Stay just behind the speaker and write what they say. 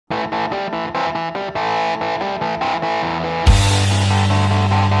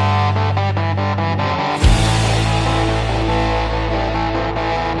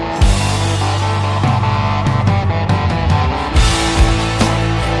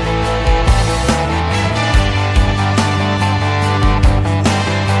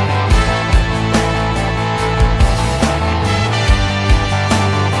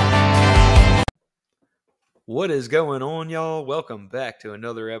What is going on, y'all? Welcome back to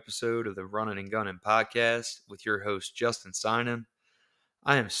another episode of the Running and Gunning podcast with your host, Justin Synan.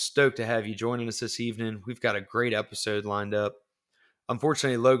 I am stoked to have you joining us this evening. We've got a great episode lined up.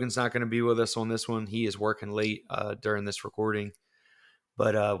 Unfortunately, Logan's not going to be with us on this one. He is working late during this recording.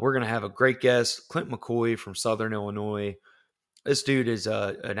 But we're going to have a great guest, Clint McCoy from Southern Illinois. This dude is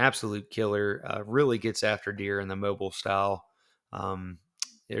an absolute killer, really gets after deer in the mobile style.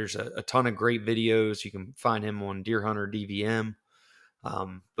 There's a ton of great videos. You can find him on Deer Hunter DVM.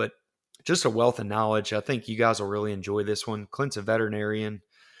 But just a wealth of knowledge. I think you guys will really enjoy this one. Clint's a veterinarian.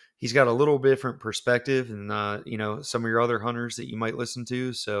 He's got a little different perspective than some of your other hunters that you might listen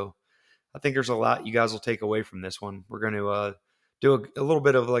to. So I think there's a lot you guys will take away from this one. We're going to do a little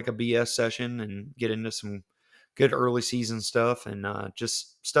bit of like a BS session and get into some good early season stuff and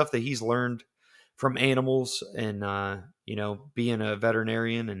just stuff that he's learned from animals and being a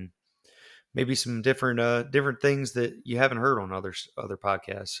veterinarian, and maybe some different things that you haven't heard on other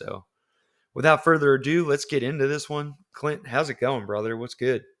podcasts. So without further ado, let's get into this one. Clint, how's it going, brother? What's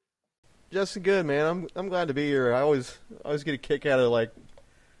good? Justin, good, man. I'm glad to be here. I always get a kick out of like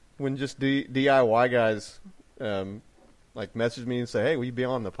when just DIY guys like message me and say, "Hey, will you be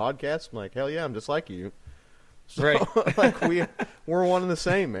on the podcast?" I'm like, "Hell yeah, I'm just like you." So, right. Like we're one and the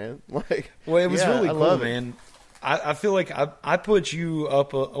same, man. Like, well, it was really cool, it. Man. I feel like I put you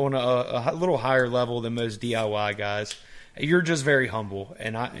up on a little higher level than most DIY guys. You're just very humble,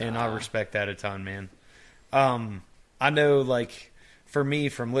 and I respect that a ton, man. I know, like, for me,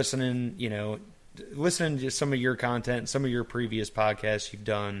 from listening to some of your content, some of your previous podcasts you've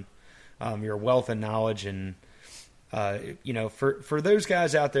done, your wealth of knowledge, and for those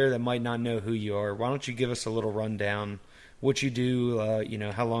guys out there that might not know who you are, why don't you give us a little rundown, what you do,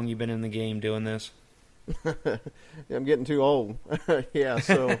 how long you've been in the game doing this? I'm getting too old. Yeah,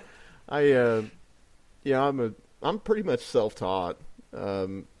 so I'm pretty much self-taught.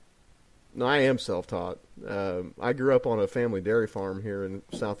 No, I am self-taught. I grew up on a family dairy farm here in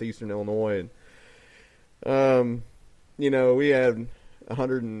southeastern Illinois, and we had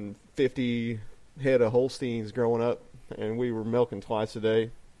 150 head of Holsteins growing up, and we were milking twice a day,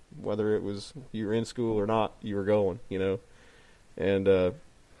 whether it was you were in school or not, you were going, and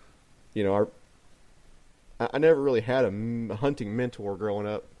I never really had a hunting mentor growing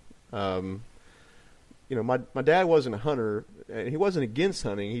up. My dad wasn't a hunter, and he wasn't against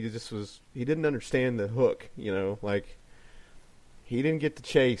hunting. He didn't understand the hook, like he didn't get to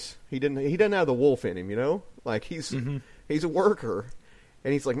chase. He doesn't have the wolf in him, like he's a worker,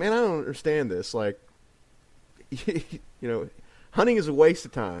 and he's like, man, I don't understand this. Like, hunting is a waste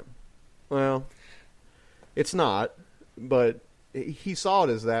of time. Well, it's not, but he saw it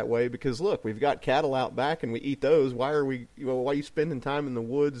as that way because look, we've got cattle out back and we eat those. Why are you spending time in the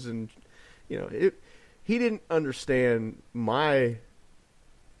woods? And he didn't understand my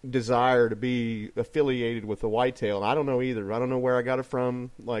desire to be affiliated with the whitetail. And I don't know either. I don't know where I got it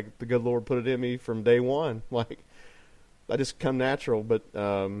from. Like, the good Lord put it in me from day one. Like, I just come natural. But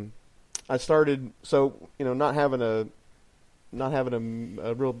I started, not having a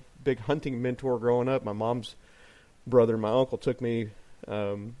real big hunting mentor growing up. My mom's brother, my uncle, took me.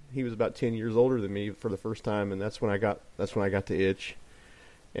 He was about 10 years older than me for the first time, and that's when I got the itch.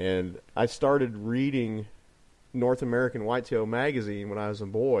 And I started reading North American Whitetail magazine when I was a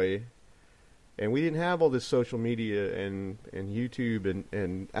boy, and we didn't have all this social media and YouTube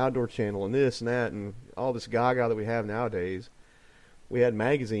and Outdoor Channel and this and that and all this gaga that we have nowadays. We had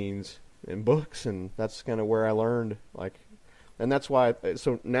magazines and books, and that's kind of where I learned, and that's why.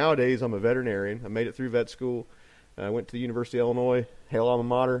 So nowadays I'm a veterinarian. I made it through vet school. I went to the University of Illinois, hail alma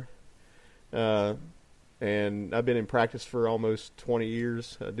mater, and I've been in practice for almost 20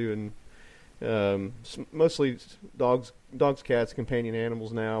 years, doing mostly dogs, cats, companion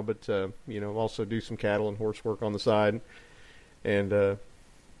animals now, but also do some cattle and horse work on the side. And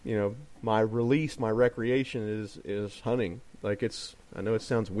my recreation is hunting. Like, I know it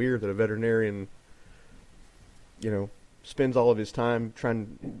sounds weird that a veterinarian, spends all of his time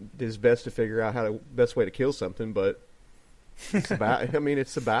trying his best to figure out best way to kill something, but it's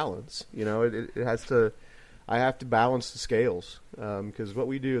it's a balance. It has to. I have to balance the scales because what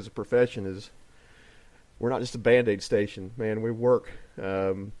we do as a profession is we're not just a Band-Aid station, man. We work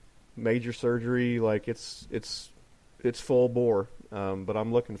major surgery, like it's full bore. But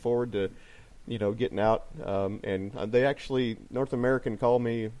I'm looking forward to getting out. And they actually, North American called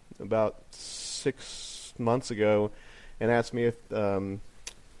me about 6 months ago and asked me if I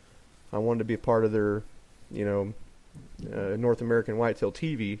wanted to be a part of their, North American Whitetail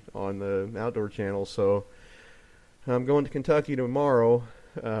TV on the Outdoor Channel. So I'm going to Kentucky tomorrow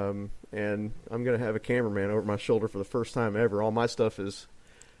and I'm going to have a cameraman over my shoulder for the first time ever. All my stuff is,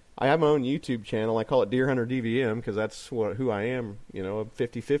 I have my own YouTube channel. I call it Deer Hunter DVM because that's who I am. You know,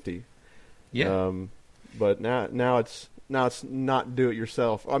 50-50. Yeah. But now it's not do it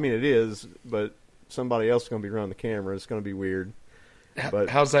yourself. I mean, it is, but somebody else is going to be running the camera. It's going to be weird. But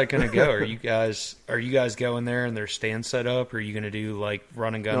how's that going to go? Are you guys going there and there's stands set up? Or are you going to do like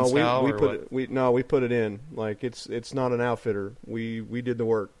run and gun style? We put it in. Like it's not an outfitter. We did the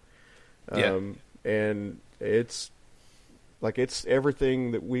work. And it's like it's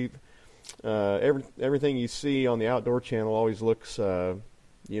everything that we've everything you see on the outdoor channel always looks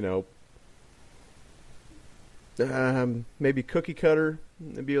maybe cookie cutter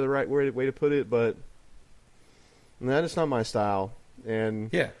would be the right way to put it, but that is not my style. And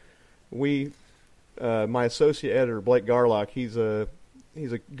we, my associate editor Blake Garlock, he's a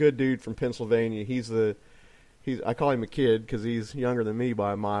good dude from Pennsylvania. I call him a kid because he's younger than me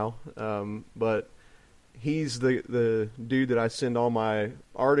by a mile. But he's the dude that I send all my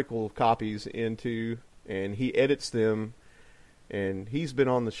article copies into, and he edits them. And he's been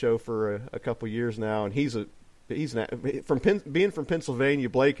on the show for a couple years now, and being from Pennsylvania,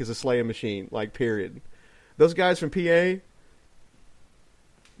 Blake is a slaying machine. Like, period. Those guys from PA,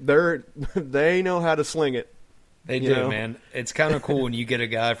 they know how to sling it. They do, man. It's kind of cool when you get a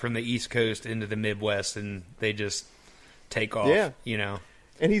guy from the East Coast into the Midwest and they just take off. Yeah,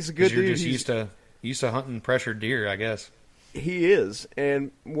 And he's a good dude. You're just used to hunting pressured deer, I guess. He is,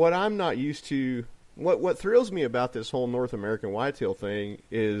 and what I'm not used to, what thrills me about this whole North American whitetail thing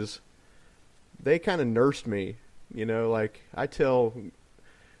is they kind of nursed me. Like I tell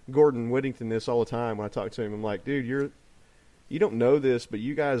Gordon Whittington this all the time when I talk to him. I'm like, dude, you don't know this, but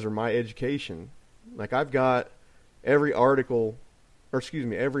you guys are my education. Like I've got every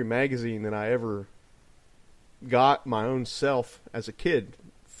magazine that I ever got my own self as a kid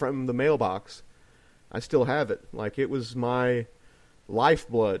from the mailbox. I still have it. Like it was my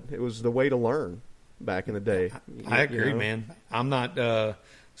lifeblood. It was the way to learn back in the day. I agree, man. I'm not,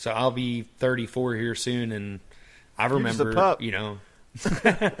 so I'll be 34 here soon, and I remember,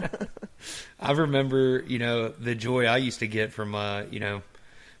 I remember, the joy I used to get from,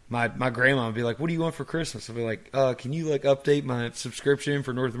 my grandma would be like, "What do you want for Christmas?" I'd be like, "Can you update my subscription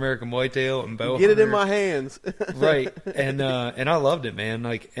for North American Whitetail and Bow Get Hunter?" it in my hands, right? And I loved it, man.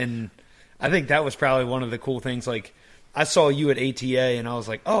 And I think that was probably one of the cool things. Like, I saw you at ATA, and I was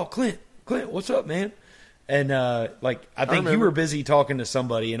like, "Oh, Clint, what's up, man?" And I think you were busy talking to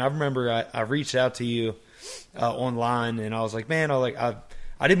somebody, and I remember I reached out to you online, and I was like, "Man, I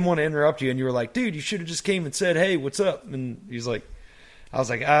didn't want to interrupt you," and you were like, "Dude, you should have just came and said, hey, what's up?" And he was like. I was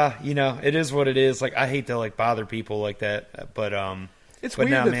like, it is what it is. Like, I hate to body people like that, but it's weird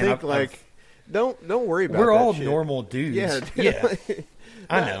to think don't worry about. We're all shit. Normal dudes. Yeah.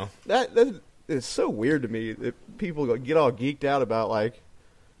 I know that is so weird to me that people get all geeked out about I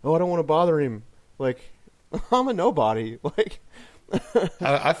don't want to bother him. Like, I'm a nobody. Like,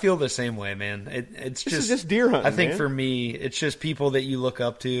 I feel the same way, man. It's just deer hunting. I think man. For me, it's just people that you look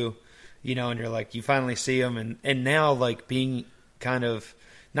up to, and you're like, you finally see them, and now being kind of,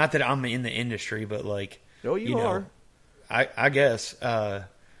 not that I'm in the industry, but no, you are. I guess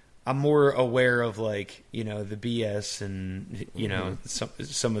I'm more aware of the BS and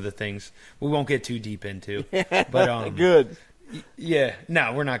some of the things we won't get too deep into. But good. Yeah,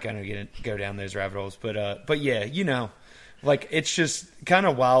 no, we're not gonna go down those rabbit holes. But yeah, it's just kind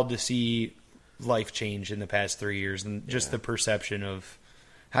of wild to see life change in the past 3 years and just the perception of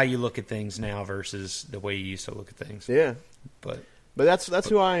how you look at things now versus the way you used to look at things. Yeah. But that's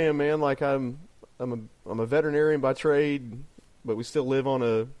who I am, man. Like I'm a veterinarian by trade, but we still live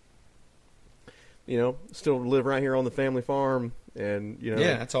on still live right here on the family farm, and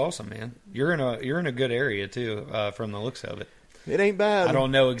Yeah, that's awesome, man. You're in a good area too, from the looks of it. It ain't bad. I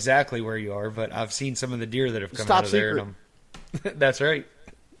don't know exactly where you are, but I've seen some of the deer that have come out of there. And that's right.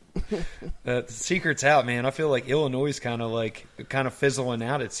 The secret's out, man. I feel like Illinois is kind of fizzling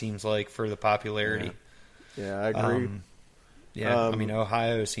out. It seems like for the popularity. Yeah, I agree. I mean,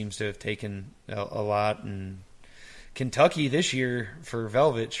 Ohio seems to have taken a lot, and Kentucky this year for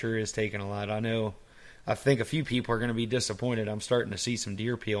velvet sure has taken a lot. I think a few people are going to be disappointed. I'm starting to see some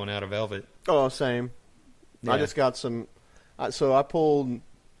deer peeling out of velvet. Oh, same. Yeah. I just got some. I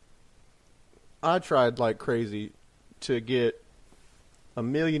tried like crazy to get a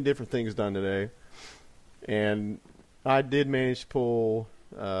million different things done today, and I did manage to pull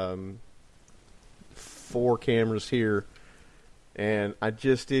 4 cameras here, and I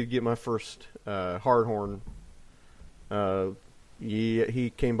just did get my first hardhorn.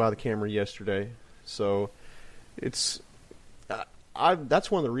 He came by the camera yesterday, so it's that's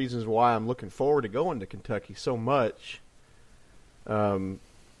one of the reasons why I'm looking forward to going to Kentucky so much.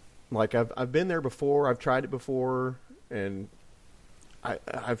 Like I've been there before, I've tried it before, and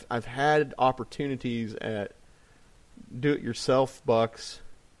I've had opportunities at do-it-yourself bucks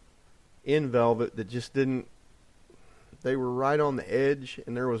in velvet that just didn't. They were right on the edge,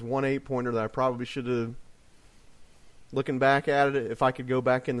 and there was one 8-pointer that I probably should have. Looking back at it, if I could go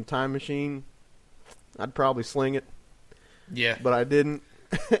back in the time machine, I'd probably sling it. Yeah. But I didn't.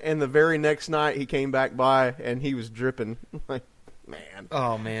 And the very next night, he came back by, and he was dripping. Like, man.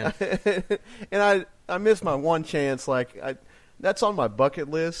 Oh, man. And I missed my one chance. Like, that's on my bucket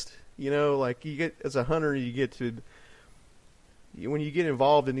list. You know, like, you get, as a hunter, you get to, when you get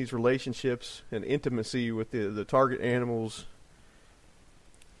involved in these relationships and intimacy with the target animals,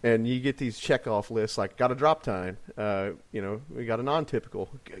 and you get these check-off lists, like, got a drop tine, you know, we got a non-typical,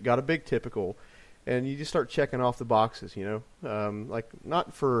 got a big typical, and you just start checking off the boxes, you know, like,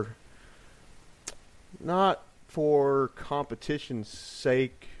 not for competition's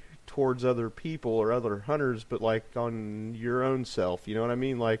sake towards other people or other hunters, but, like, on your own self, you know what I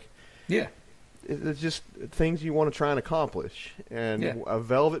mean? Like, yeah, it's just things you want to try and accomplish, and yeah. a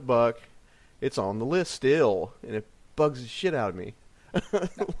velvet buck, it's on the list still, and it bugs the shit out of me.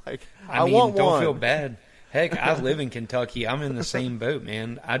 Like, I mean, want don't one. feel bad. Heck, I live in Kentucky. I'm in the same boat,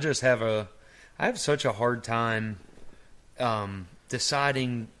 man. I have such a hard time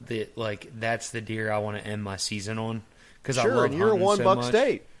deciding that, like, that's the deer I want to end my season on, because I love and you're hunting one so buck much.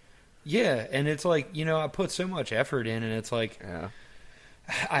 state. Yeah, and it's like, you know, I put so much effort in, and it's like, Yeah.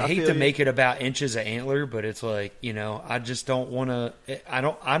 I hate to make it about inches of antler, but it's like, you know, I just don't want to. I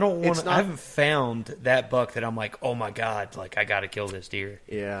don't want to. I haven't found that buck that I'm like, oh my god, like, I got to kill this deer.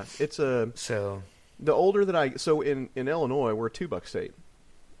 Yeah, So the older that in Illinois, we're a 2-buck state,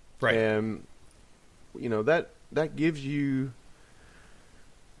 right, and you know that gives your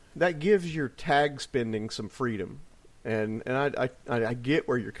tag spending some freedom, and I get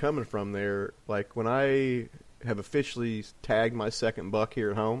where you're coming from there. Like, when I have officially tagged my second buck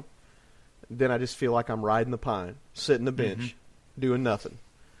here at home, then I just feel like I'm riding the pine, sitting the bench, doing nothing,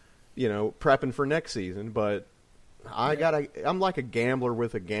 you know, prepping for next season. But I'm like a gambler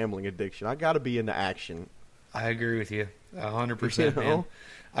with a gambling addiction. I got to be into action. I agree with you 100%, You know? man.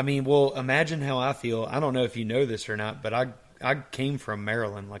 I mean, well, imagine how I feel. I don't know if you know this or not, but I came from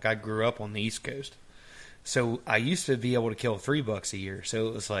Maryland. Like, I grew up on the East Coast, so I used to be able to kill 3 bucks a year. So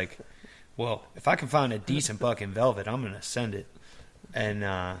it was like, well, if I can find a decent buck in velvet, I'm going to send it. And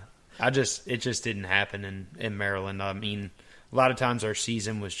it just didn't happen in Maryland. I mean, a lot of times our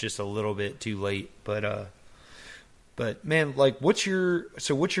season was just a little bit too late. But man, like, what's your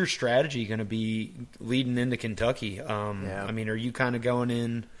strategy going to be leading into Kentucky? Yeah. I mean, are you kind of going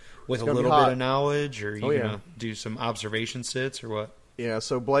in with a gonna be little hot. bit of knowledge, or are you Oh, yeah. going to do some observation sits or what? Yeah,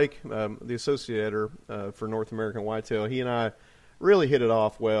 so Blake, the associate editor for North American Whitetail, he and I really hit it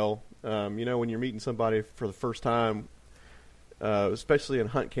off well. You know, when you're meeting somebody for the first time, especially in a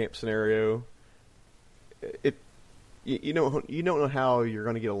hunt camp scenario, you don't know how you're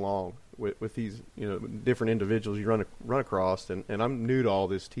going to get along with these, you know, different individuals you run across, and I'm new to all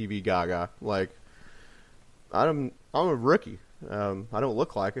this TV gaga. Like, I'm a rookie. I don't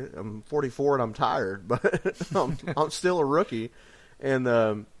look like it. I'm 44 and I'm tired, but I'm still a rookie.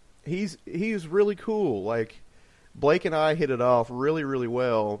 And he's really cool. Like, Blake and I hit it off really, really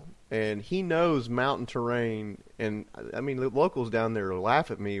well, and he knows mountain terrain. And I mean, the locals down there laugh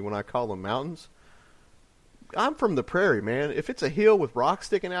at me when I call them mountains. I'm from the prairie, man. If it's a hill with rocks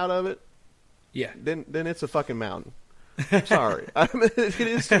sticking out of it, Yeah. then it's a fucking mountain. I'm sorry. I mean, it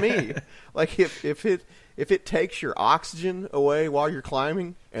is to me. Like, if it takes your oxygen away while you're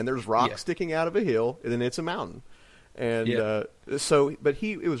climbing and there's rocks sticking out of a hill, then it's a mountain. And but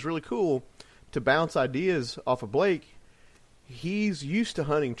it was really cool to bounce ideas off of Blake. He's used to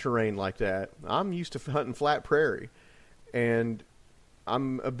hunting terrain like that. I'm used to hunting flat prairie, and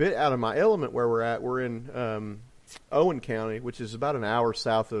I'm a bit out of my element where we're at. We're in Owen County, which is about an hour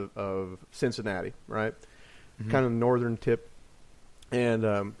south of Cincinnati, right? Mm-hmm. Kind of northern tip.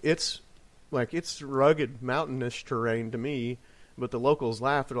 And it's rugged, mountainous terrain to me, but the locals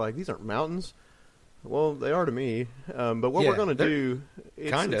laugh. They're like, these aren't mountains. Well, they are to me. But what we're going to do...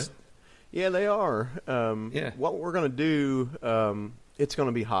 Kind of. Yeah, they are. What we're going to do, it's going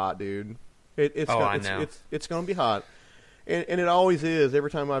to be hot, dude. It's going to be hot. And it always is.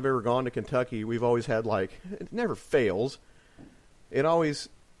 Every time I've ever gone to Kentucky, we've always had, like... It never fails.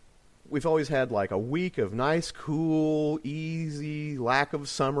 We've always had, like, a week of nice, cool, easy, lack of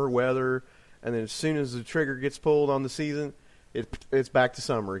summer weather. And then as soon as the trigger gets pulled on the season, it's back to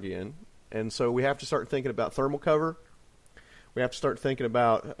summer again. And so we have to start thinking about thermal cover. We have to start thinking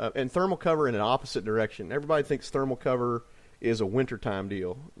about and thermal cover in an opposite direction. Everybody thinks thermal cover is a wintertime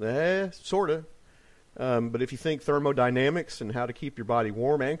deal. Sort of. But if you think thermodynamics and how to keep your body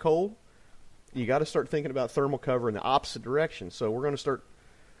warm and cold, you got to start thinking about thermal cover in the opposite direction. So we're going to start,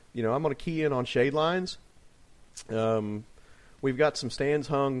 I'm going to key in on shade lines. We've got some stands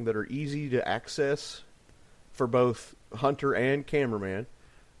hung that are easy to access for both hunter and cameraman.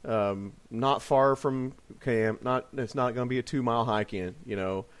 Not far from camp. It's not going to be a 2-mile hike in.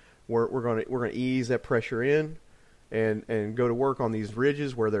 We're going to ease that pressure in, and go to work on these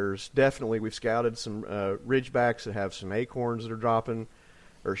ridges where we've scouted some ridgebacks that have some acorns that are dropping,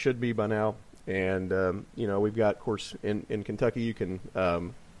 or should be by now. And we've got, of course, in Kentucky you can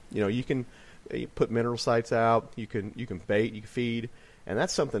you put mineral sites out. You can bait. You can feed. And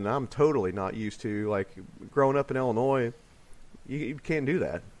that's something I'm totally not used to. Like, growing up in Illinois, you can't do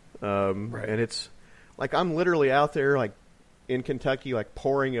that. Right. And it's like I'm literally out there, like, in Kentucky, like,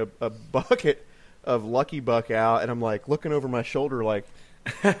 pouring a bucket of Lucky Buck out, and I'm, like, looking over my shoulder, like,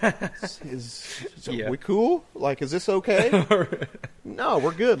 are we cool? Like, is this okay? No,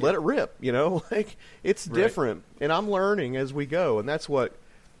 we're good. Let it rip, Like, it's different. Right. And I'm learning as we go, and that's what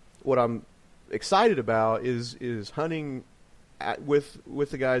I'm excited about is hunting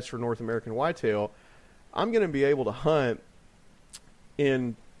with the guys for North American Whitetail. I'm going to be able to hunt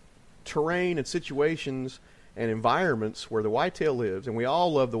in terrain and situations and environments where the whitetail lives, and we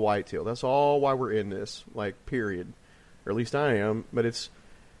all love the whitetail. That's all why we're in this, like, period. Or at least I am. But it's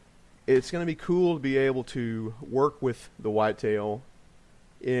going to be cool to be able to work with the whitetail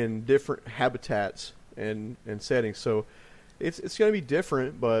in different habitats and settings. So it's going to be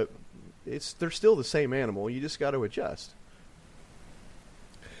different, but they're still the same animal. You just got to adjust.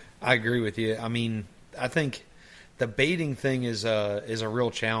 I agree with you. I mean, I think the baiting thing is a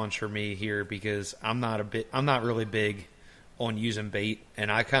real challenge for me here, because I'm not really big on using bait,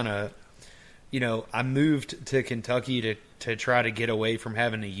 and I kind of, I moved to Kentucky to try to get away from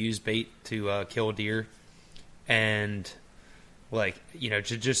having to use bait to kill deer, and to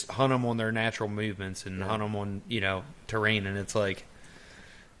just hunt them on their natural movements and hunt them on terrain, and it's like,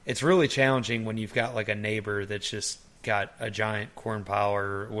 it's really challenging when you've got like a neighbor that's just got a giant corn pile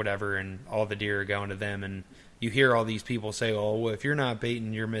or whatever, and all the deer are going to them, and you hear all these people say, "Oh, well, if you're not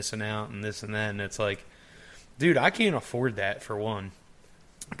baiting, you're missing out," and this and that, and it's like, dude, I can't afford that, for one,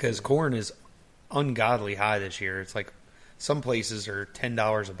 because corn is ungodly high this year. It's like some places are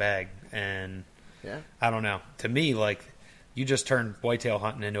 $10 a bag, and I don't know. To me, like, you just turned whitetail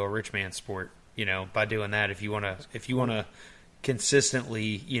hunting into a rich man's sport, by doing that. If you want to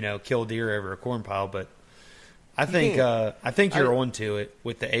consistently, kill deer over a corn pile, but I think you're onto it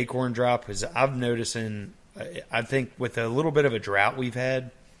with the acorn drop, because I'm noticing. I think with a little bit of a drought we've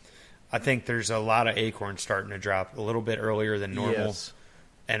had, I think there's a lot of acorns starting to drop a little bit earlier than normal. Yes.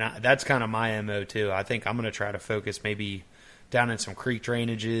 And that's kind of my MO too. I think I'm going to try to focus maybe down in some creek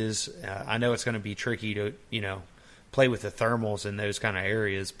drainages. I know it's going to be tricky to, play with the thermals in those kind of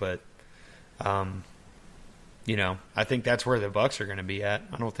areas, but, I think that's where the bucks are going to be at.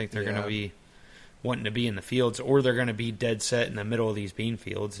 I don't think they're going to be wanting to be in the fields, or they're going to be dead set in the middle of these bean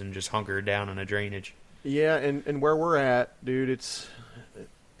fields and just hunker down in a drainage. Yeah, and where we're at, dude,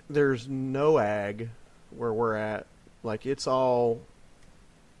 there's no ag where we're at. Like, it's all,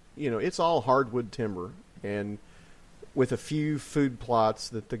 it's all hardwood timber, and with a few food plots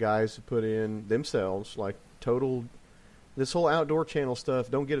that the guys have put in themselves, like total, this whole outdoor channel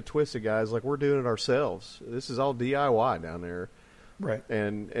stuff, don't get it twisted, guys. Like, we're doing it ourselves. This is all DIY down there. Right.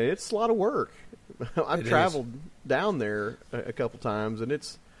 And it's a lot of work. I've traveled down there a couple times, and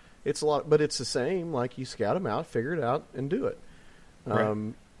it's a lot, but it's the same. Like, you scout them out, figure it out, and do it.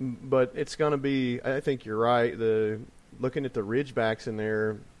 Right. But it's going to be, I think you're right, looking at the ridgebacks in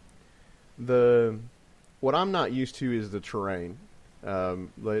there, what I'm not used to is the terrain,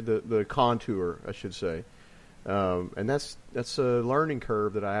 the contour, I should say. And that's a learning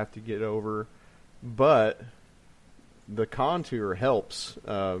curve that I have to get over. But the contour helps.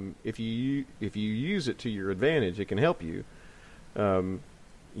 If you use it to your advantage, it can help you.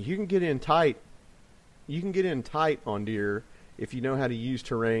 You can get in tight. You can get in tight on deer if you know how to use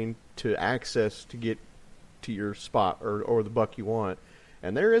terrain to access to get to your spot or the buck you want.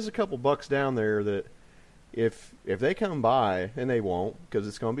 And there is a couple bucks down there that if they come by, and they won't, because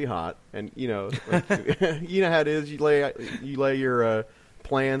it's going to be hot, and you know how it is. You lay your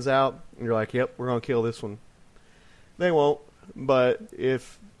plans out, and you're like, "Yep, we're going to kill this one." They won't. But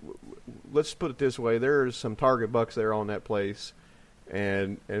let's put it this way, there's some target bucks there on that place.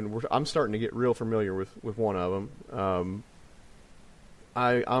 And I'm starting to get real familiar with one of them.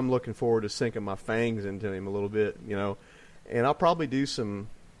 I'm looking forward to sinking my fangs into him a little bit, and I'll probably do some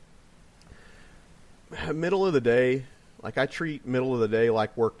middle of the day. Like, I treat middle of the day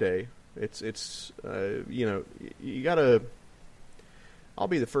like work day. It's you know, you gotta. I'll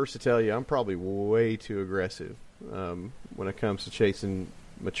be the first to tell you, I'm probably way too aggressive when it comes to chasing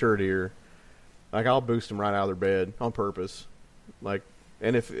mature deer. Like, I'll boost them right out of their bed on purpose. Like,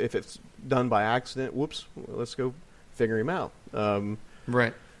 and if it's done by accident, whoops, let's go figure him out.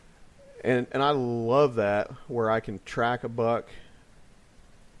 Right. And I love that, where I can track a buck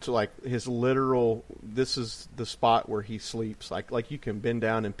to, like, his literal, this is the spot where he sleeps. Like you can bend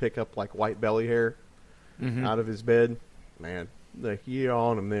down and pick up, like, white belly hair out of his bed. Man, like, you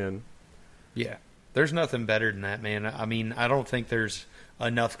on him then. Yeah. There's nothing better than that, man. I mean, I don't think there's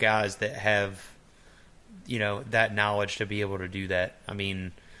enough guys that have, you know, that knowledge to be able to do that. I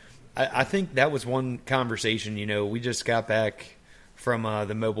mean, I think that was one conversation, you know, we just got back from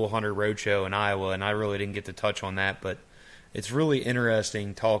the Mobile Hunter Roadshow in Iowa, and I really didn't get to touch on that, but it's really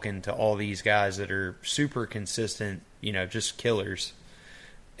interesting talking to all these guys that are super consistent, you know, just killers,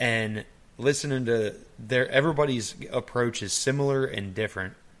 and listening to everybody's approach is similar and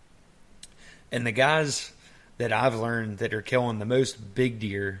different. And the guys that I've learned that are killing the most big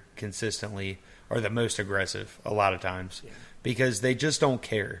deer consistently are the most aggressive a lot of times, because they just don't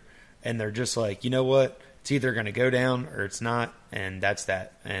care. And they're just like, you know what? It's either going to go down or it's not, and that's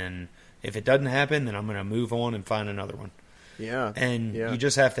that. And if it doesn't happen, then I'm going to move on and find another one. Yeah. And you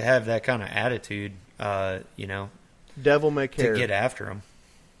just have to have that kind of attitude, you know, devil may care, to get after them.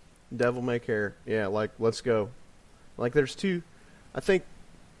 Devil may care. Yeah, like, let's go. Like, there's two. I think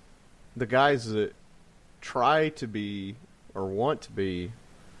the guys that try to be or want to be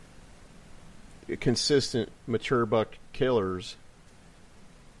consistent mature buck killers,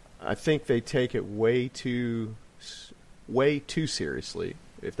 I think they take it way too seriously,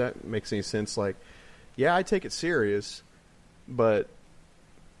 if that makes any sense. Like, yeah, I take it serious, but,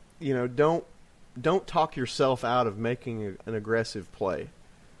 you know, don't talk yourself out of making an aggressive play.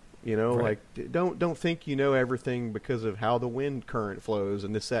 You know, right. Like, don't think you know everything because of how the wind current flows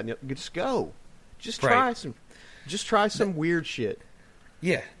and this, that, and just go. Just try some weird shit.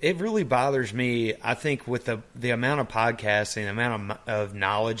 Yeah, it really bothers me. I think with the amount of podcasts and the amount of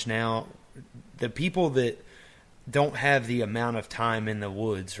knowledge now, the people that don't have the amount of time in the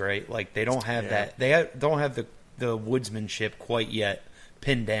woods, right? Like, they don't have that. They don't have the woodsmanship quite yet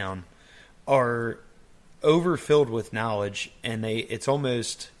pinned down, are overfilled with knowledge, and it's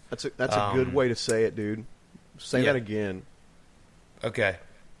almost... That's a good way to say it, dude. Say that again. Okay.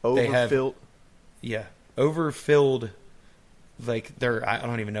 Overfilled. Overfilled. Like, I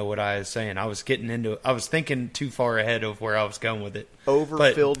don't even know what I was saying. I was thinking too far ahead of where I was going with it.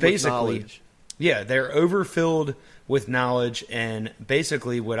 Overfilled with knowledge. Yeah, they're overfilled with knowledge, and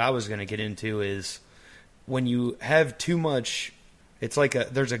basically what I was going to get into is when you have too much, it's like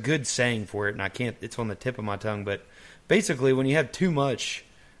there's a good saying for it, and it's on the tip of my tongue, but basically when you have too much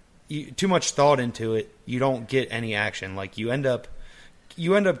thought into it, you don't get any action. Like, you end up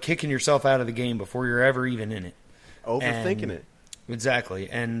kicking yourself out of the game before you're ever even in it. Overthinking it. Exactly.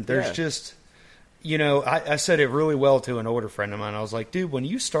 And there's just, you know, I said it really well to an older friend of mine. I was like, dude, when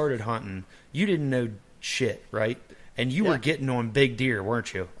you started hunting, you didn't know shit, right? And you were getting on big deer,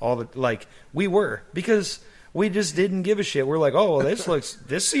 weren't you? We were, because we just didn't give a shit. We're like, oh, well,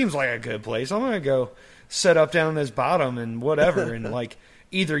 this seems like a good place. I'm going to go set up down this bottom and whatever. And like,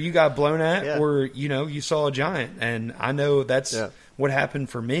 either you got blown at or, you know, you saw a giant. And I know that's what happened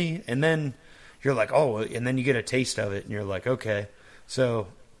for me. And then you're like, oh, and then you get a taste of it, and you're like, okay, so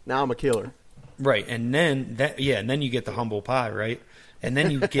now I'm a killer, right? And then and then you get the humble pie, right? And then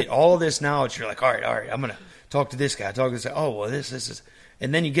you get all this knowledge. You're like, all right, I'm gonna talk to this guy, talk to this guy. Oh, well, this is,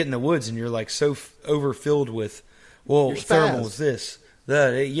 and then you get in the woods, and you're like so overfilled with, well, thermal is this,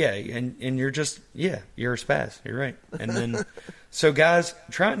 and you're just you're a spaz. You're right. And then, so guys,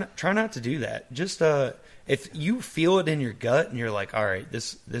 try not to do that. Just if you feel it in your gut, and you're like, all right,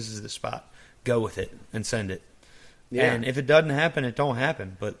 this is the spot. Go with it and send it. Yeah. And if it doesn't happen, it don't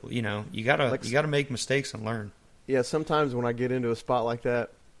happen. But, you know, you gotta make mistakes and learn. Yeah, sometimes when I get into a spot like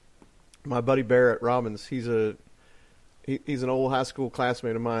that, my buddy Barrett Robbins, he's an old high school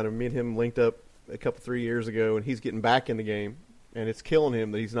classmate of mine, and me and him linked up a couple 3 years ago, and he's getting back in the game, and it's killing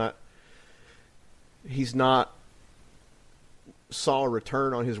him that he's not saw a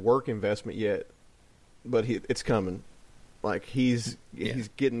return on his work investment yet, but it's coming. Like, he's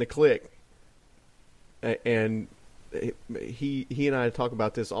getting the click. And he and I talk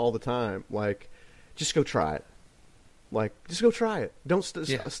about this all the time. Like, just go try it. Like, just go try it. Don't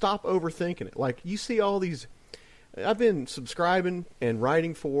stop overthinking it. Like, you see all these. I've been subscribing and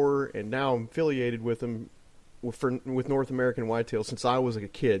writing for, and now I'm affiliated with them with North American whitetail since I was a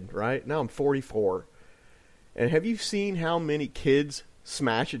kid, right? Now I'm 44. And have you seen how many kids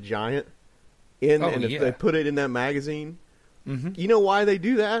smash a giant and if they put it in that magazine? Mm-hmm. You know why they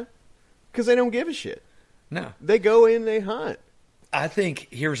do that? Because they don't give a shit. No. They go in, they hunt. I think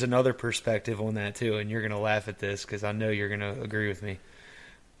here's another perspective on that too, and you're going to laugh at this because I know you're going to agree with me.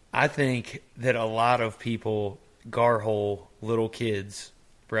 I think that a lot of people garhole little kids,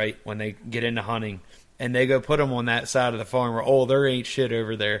 right, when they get into hunting, and they go put them on that side of the farm where, oh, there ain't shit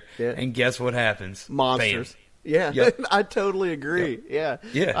over there. Yeah. And guess what happens? Monsters. Bam. Yeah, yep. I totally agree. Yep.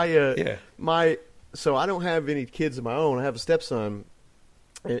 Yeah. So I don't have any kids of my own. I have a stepson,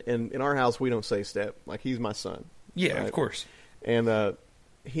 and in our house we don't say step. Like, he's my son. Yeah, right? Of course. And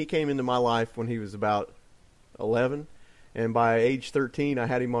he came into my life when he was about 11, and by age 13 I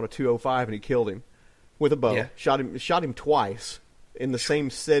had him on a 205 and he killed him with a bow. Yeah. Shot him twice in the same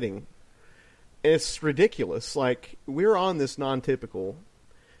setting. And it's ridiculous. Like, we're on this non-typical,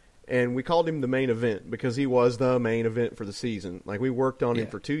 and we called him the main event because he was the main event for the season. Like, we worked on him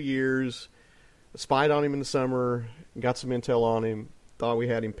for 2 years, spied on him in the summer, got some intel on him, thought we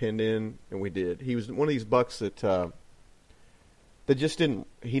had him pinned in, and we did. He was one of these bucks that just didn't,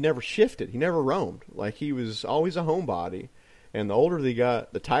 he never shifted. He never roamed. Like, he was always a homebody. And the older he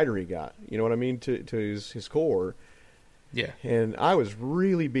got, the tighter he got. You know what I mean? To his core. Yeah. And I was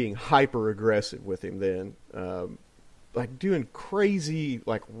really being hyper aggressive with him then. Like, doing crazy,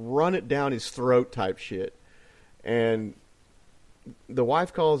 like, run it down his throat type shit. And the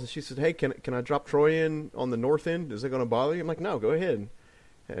wife calls and she said, hey, can I drop Troy in on the north end? Is it going to bother you? I'm like, no, go ahead.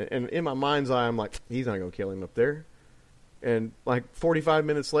 And in my mind's eye, I'm like, he's not going to kill him up there. And like 45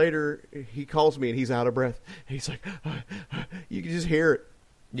 minutes later, he calls me and he's out of breath. He's like, you can just hear it.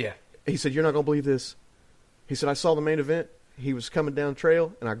 Yeah. He said, you're not going to believe this. He said, I saw the main event. He was coming down the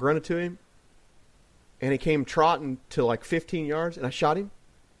trail and I grunted to him. And he came trotting to like 15 yards and I shot him.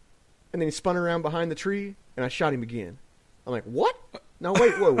 And then he spun around behind the tree and I shot him again. I'm like, what? No,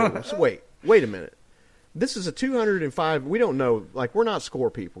 wait, whoa. So wait a minute. This is a 205. We don't know. Like, we're not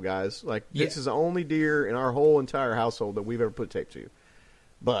score people, guys. Like, this is the only deer in our whole entire household that we've ever put tape to.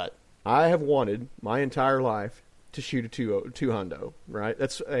 But I have wanted my entire life to shoot a two hundo, right?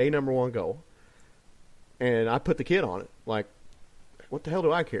 That's a number one goal. And I put the kid on it. Like, what the hell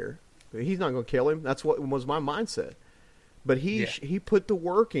do I care? He's not going to kill him. That's what was my mindset. But he put the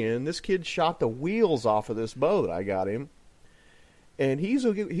work in. This kid shot the wheels off of this bow that I got him. And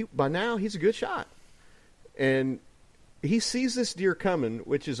by now, he's a good shot. And he sees this deer coming,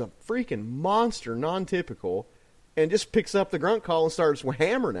 which is a freaking monster, non-typical, and just picks up the grunt call and starts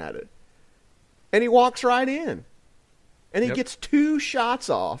hammering at it. And he walks right in. And he gets 2 shots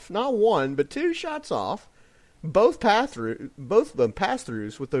off. Not one, but 2 shots off. Both of them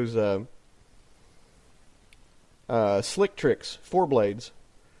pass-throughs with those slick tricks, 4 blades.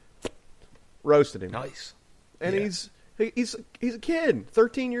 Roasted him. Nice. And he's a kid,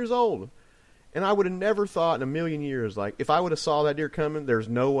 13 years old. And I would have never thought in a million years, like, if I would have saw that deer coming, there's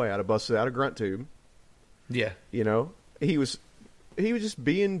no way I'd have busted out a grunt tube. Yeah. You know? He was just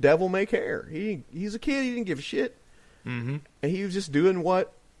being devil may care. He's a kid. He didn't give a shit. Mm-hmm. And he was just doing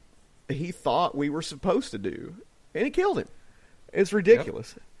what he thought we were supposed to do. And he killed him. It's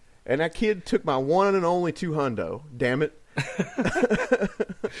ridiculous. Yep. And that kid took my one and only 2 hundo. Damn it.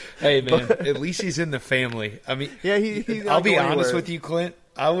 Hey, man, at least he's in the family. I mean, yeah, he's I'll be honest with you, Clint.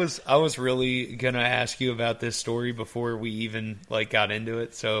 I was really going to ask you about this story before we even got into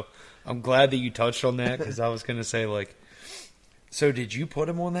it. So I'm glad that you touched on that because I was going to say, so did you put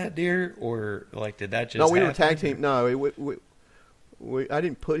him on that deer or did that just No, we happen? were tag team. No, I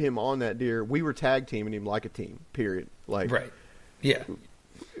didn't put him on that deer. We were tag teaming him like a team, period. Right. Yeah.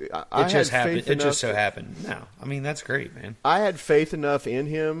 I it just had happened. It just so happened. No, I mean, that's great, man. I had faith enough in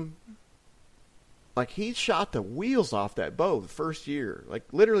him. Like, he shot the wheels off that bow the first year. Like,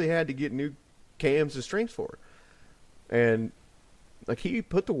 literally had to get new cams and strings for it. And, he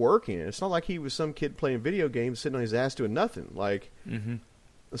put the work in. It's not like he was some kid playing video games sitting on his ass doing nothing. Mm-hmm.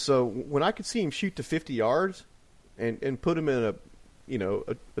 So when I could see him shoot to 50 yards and put him in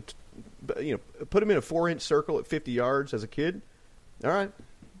put him in a 4-inch circle at 50 yards as a kid, all right,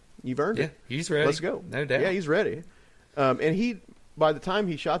 you've earned it. Yeah, he's ready. Let's go. No doubt. Yeah, he's ready. And by the time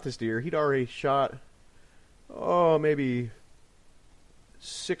he shot this deer, he'd already shot, maybe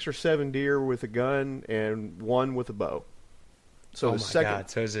 6 or 7 deer with a gun and 1 with a bow. So his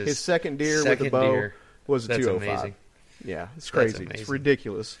second deer with a bow was a 205. Amazing. Yeah, it's crazy. It's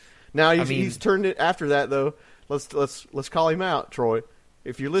ridiculous. Now he's turned it after that though. Let's call him out, Troy,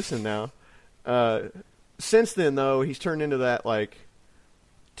 if you're listening now. Since then though, he's turned into that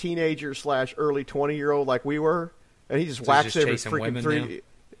teenager / early 20-year-old like we were, and he just So he's whacks just every chasing freaking women three.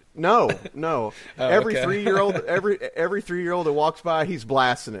 No. Oh, every okay. 3-year-old, every 3-year-old that walks by, he's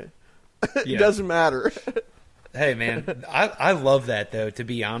blasting it. It Yeah. doesn't matter. Hey, man, I love that, though, to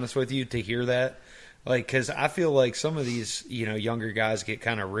be honest with you, to hear that. Like, because I feel like some of these, younger guys get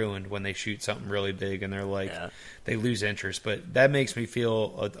kind of ruined when they shoot something really big and they're like, they lose interest. But that makes me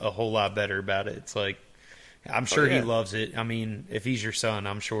feel a whole lot better about it. It's like, I'm sure he loves it. I mean, if he's your son,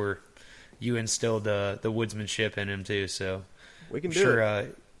 I'm sure you instilled the woodsmanship in him, too. So We can I'm do sure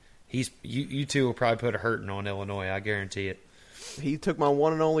it. you two will probably put a hurting on Illinois. I guarantee it. He took my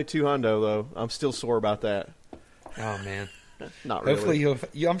one and only 200, though. I'm still sore about that. Oh, man. Not really.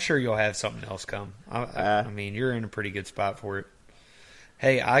 Hopefully, I'm sure you'll have something else come. I mean, you're in a pretty good spot for it.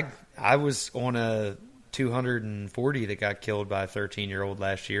 Hey, I was on a 240 that got killed by a 13-year-old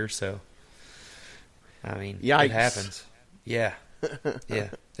last year, so, I mean, Yikes. It happens. Yeah. Yeah,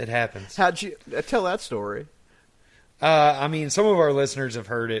 it happens. How'd you tell that story? I mean, some of our listeners have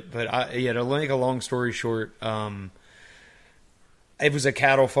heard it, but to make a long story short, it was a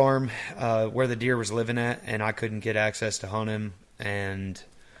cattle farm where the deer was living at, and I couldn't get access to hunt him. And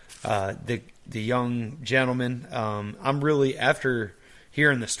the young gentleman, I'm really, after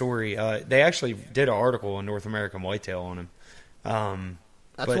hearing the story, they actually did an article on North American Whitetail on him.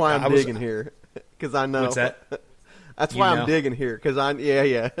 That's why I'm digging here, because I know. What's that? That's why I'm digging here, because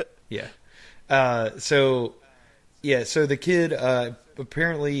Yeah. So the kid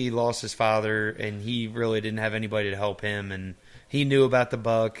apparently he lost his father, and he really didn't have anybody to help him, and he knew about the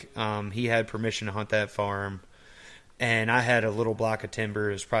buck. He had permission to hunt that farm. And I had a little block of timber.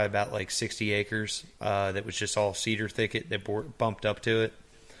 It was probably about like 60 acres that was just all cedar thicket that bumped up to it.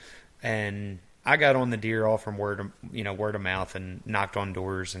 And I got on the deer all from word of mouth and knocked on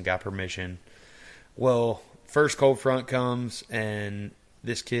doors and got permission. Well, first cold front comes, and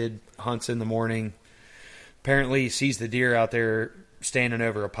this kid hunts in the morning. Apparently he sees the deer out there standing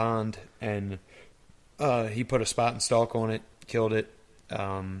over a pond, and he put a spot and stalk on it. Killed it.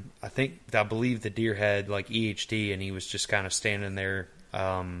 I believe the deer had like EHD, and he was just kind of standing there,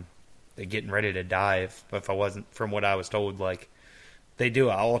 getting ready to die. If I wasn't, from what I was told, like they do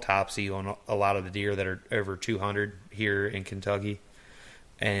an autopsy on a lot of the deer that are over 200 here in Kentucky,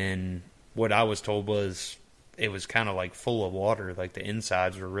 and what I was told was it was kind of like full of water, like the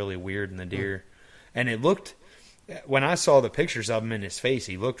insides were really weird in the deer, and it looked. When I saw the pictures of him in his face,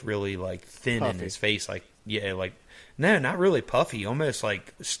 he looked really like thin puffy. in his face, no, not really puffy, almost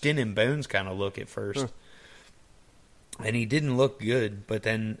like skin and bones kind of look at first. And he didn't look good, but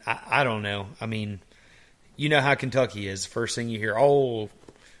then, I don't know. I mean, you know how Kentucky is. First thing you hear, oh,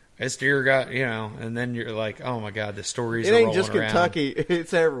 this deer got, and then you're like, oh my God, the stories are rolling around. It ain't just Kentucky.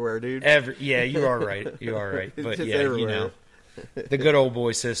 It's everywhere, dude. Yeah, you are right. You are right. But yeah, everywhere. The good old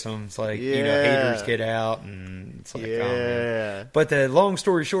boy system's like, haters get out, and it's like, oh, man. But the long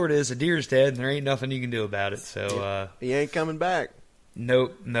story short is the deer's dead, and there ain't nothing you can do about it. So he ain't coming back.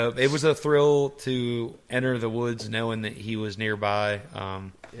 Nope. It was a thrill to enter the woods knowing that he was nearby.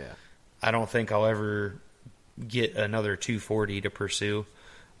 I don't think I'll ever get another 240 to pursue.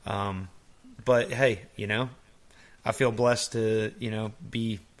 But hey, I feel blessed to,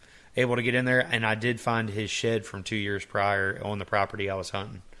 be able to get in there, and I did find his shed from 2 years prior on the property I was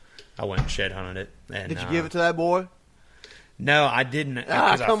hunting. I went and shed hunted it. And, did you give it to that boy? No, I didn't.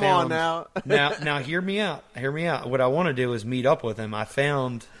 Come on now. now, hear me out. Hear me out. What I want to do is meet up with him. I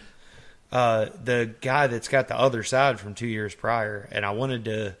found the guy that's got the other side from 2 years prior, and I wanted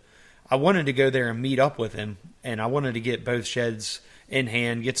to go there and meet up with him, and I wanted to get both sheds in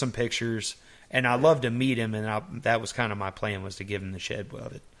hand, get some pictures, and I love to meet him, and that was kind of my plan, was to give him the shed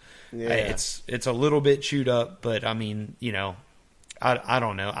of it. Yeah. It's a little bit chewed up, but I mean, I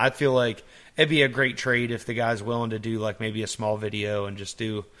don't know. I feel like it'd be a great trade if the guy's willing to do like maybe a small video and just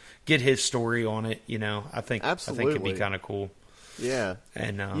get his story on it. I think it'd be kind of cool. Yeah,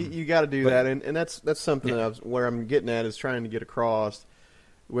 and you got to do that, and that's something that where I'm getting at is trying to get across.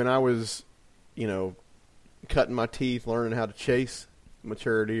 When I was, cutting my teeth, learning how to chase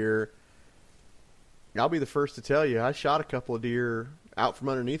mature deer, I'll be the first to tell you I shot a couple of deer out from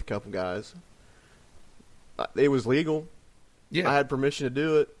underneath a couple guys. It was legal. Yeah. I had permission to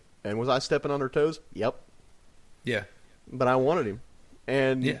do it. And was I stepping on their toes? Yep. Yeah. But I wanted him.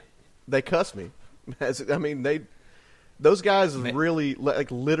 And they cussed me. Those guys really,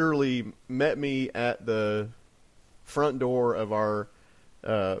 literally met me at the front door of our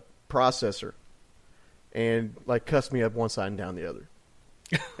processor and, cussed me up one side and down the other.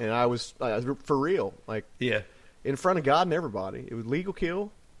 And I was for real. In front of God and everybody. It was legal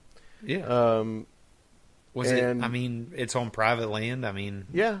kill. Yeah. Was it? I mean, it's on private land. I mean,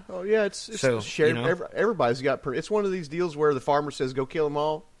 yeah, oh yeah, it's so, shared. you know. Everybody's got. It's one of these deals where the farmer says, "Go kill them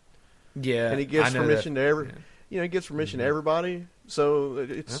all," Yeah, and he gives permission to Yeah. he gives permission to everybody. So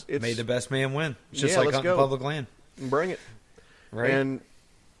it's May the best man win. It's just yeah, like let's hunting go. public land, Bring it. right? And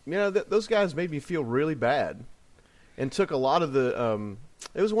those guys made me feel really bad, and took a lot of the.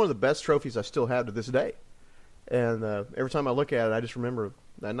 It was one of the best trophies I still have to this day, and every time I look at it, I just remember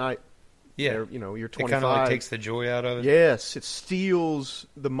that night. Yeah, you're it 25. kind of like takes the joy out of it. Yes, it steals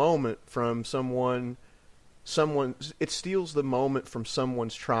the moment from someone. It steals the moment from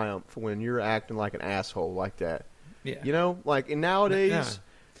someone's triumph when you're acting like an asshole like that. Yeah, Like nowadays,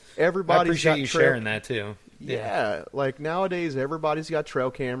 I everybody's appreciate got you sharing that too. Yeah, like nowadays, everybody's got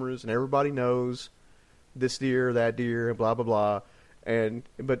trail cameras and everybody knows this deer, that deer, and blah blah blah.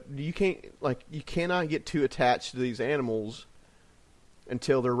 But you cannot get too attached to these animals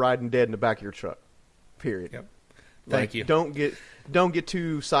until they're riding dead in the back of your truck. Period. Yep. Thank you. Don't get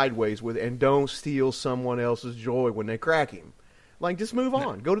too sideways with it, and don't steal someone else's joy when they crack him. Like, just move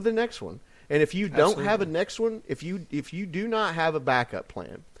on. Go to the next one. And if you don't have a next one, if you do not have a backup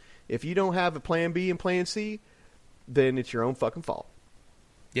plan, if you don't have a plan B and plan C, then it's your own fucking fault.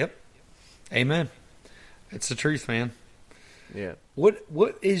 Yep. Amen. It's the truth, man. Yeah.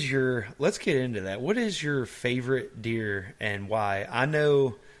 What is your? Let's get into that. What is your favorite deer and why? I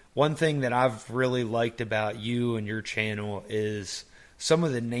know one thing that I've really liked about you and your channel is some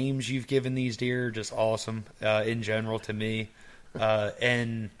of the names you've given these deer are just awesome in general to me.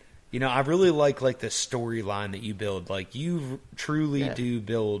 And I really like the storyline that you build. Like, you truly do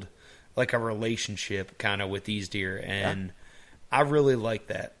build like a relationship kind of with these deer, and I really like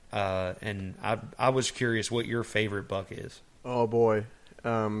that. And I was curious what your favorite buck is. Oh boy,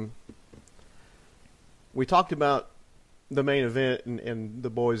 we talked about the main event and the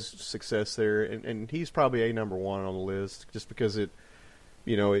boys' success there, and he's probably a number one on the list just because it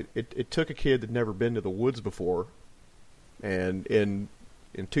took a kid that'd never been to the woods before, and in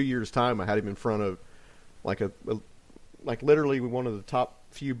 2 years' time, I had him in front of like literally one of the top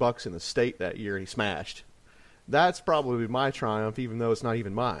few bucks in the state that year, and he smashed. That's probably my triumph, even though it's not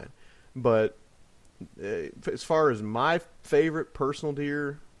even mine. But as far as my favorite personal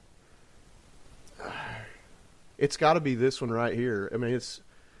deer, it's got to be this one right here. I mean, it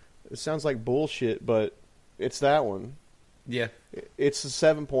sounds like bullshit, but it's that one. Yeah. It's the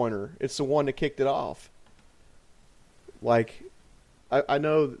 7-pointer. It's the one that kicked it off. Like, I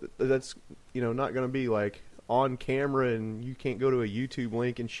know that's not going to be like on camera, and you can't go to a YouTube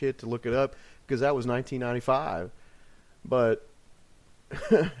link and shit to look it up because that was 1995. But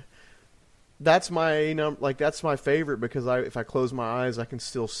that's my favorite because if I close my eyes, I can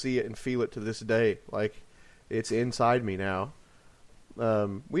still see it and feel it to this day. Like, it's inside me now. I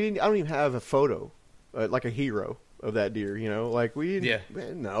don't even have a photo, like a hero of that deer. Like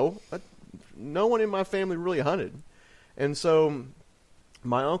no one in my family really hunted, and so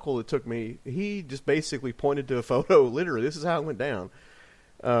my uncle that took me, he just basically pointed to a photo. Literally, this is how it went down.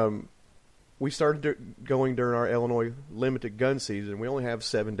 We started going during our Illinois limited gun season. We only have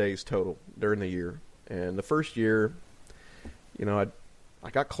 7 days total during the year. And the first year, I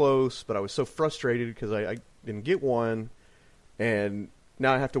got close, but I was so frustrated because I didn't get one. And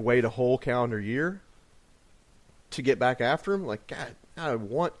now I have to wait a whole calendar year to get back after him. Like, God, I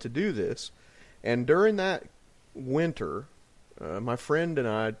want to do this. And during that winter, my friend and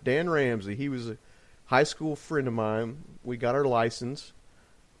I, Dan Ramsey, he was a high school friend of mine. We got our license,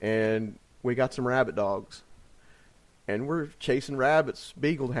 and we got some rabbit dogs, and we're chasing rabbits,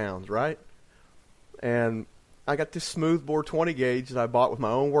 beagled hounds, right? And I got this smoothbore 20 gauge that I bought with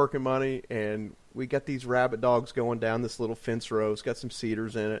my own working money, and we got these rabbit dogs going down this little fence row. It's got some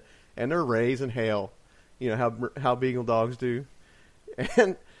cedars in it, and they're raising hell. You know how beagle dogs do.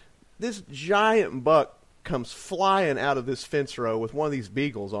 And this giant buck comes flying out of this fence row with one of these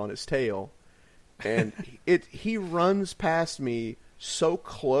beagles on its tail, and he runs past me so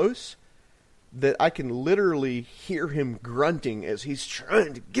close that I can literally hear him grunting as he's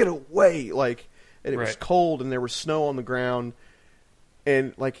trying to get away. And it was cold, and there was snow on the ground,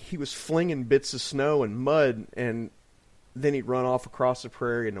 and he was flinging bits of snow and mud, and then he'd run off across the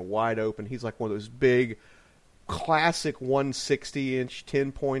prairie in the wide open. He's like one of those big, classic 160-inch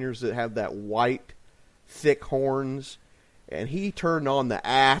 10-pointers that have that white, thick horns, and he turned on the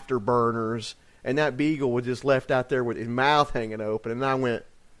afterburners, and that beagle was just left out there with his mouth hanging open, and I went,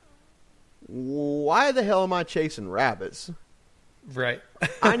 why the hell am I chasing rabbits? Right.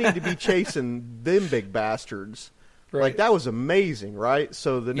 I need to be chasing them big bastards. Right. That was amazing, right?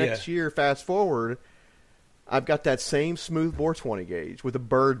 So the next year, fast forward, I've got that same smoothbore 20 gauge with a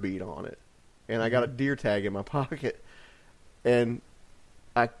bird bead on it. and I got a deer tag in my pocket, and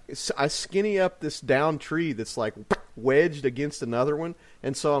I skinny up this down tree that's like wedged against another one,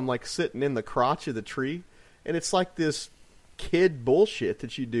 and so I'm like sitting in the crotch of the tree, and it's like this kid bullshit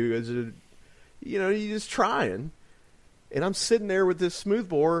that you do as a, you're just trying, and I'm sitting there with this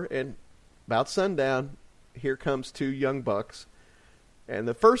smoothbore, and about sundown, here comes 2 young bucks, and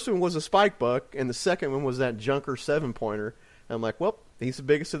the first one was a spike buck, and the second one was that Junker 7-pointer, and I'm like, well, he's the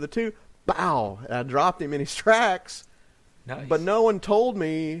biggest of the 2. Bow! And I dropped him in his tracks. Nice. But no one told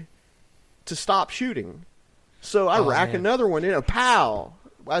me to stop shooting. So I rack another one in, pow,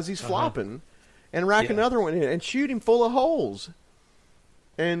 as he's flopping, and rack another one in, and shoot him full of holes.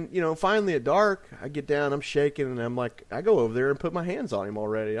 And, finally at dark, I get down, I'm shaking, and I'm like, I go over there and put my hands on him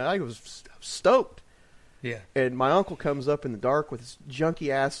already. I was stoked. Yeah. And my uncle comes up in the dark with this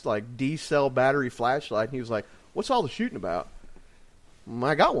junky-ass, like, D-cell battery flashlight, and he was like, what's all the shooting about?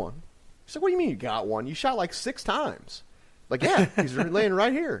 I got one. He's like, what do you mean you got one? You shot like 6 times. Like, yeah, he's laying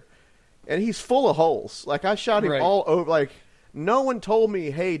right here. And he's full of holes. Like, I shot him all over. Like, no one told me,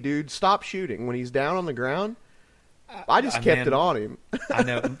 hey, dude, stop shooting when he's down on the ground. I just kept it on him. I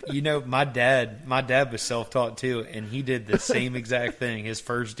know. My dad was self-taught, too, and he did the same exact thing. His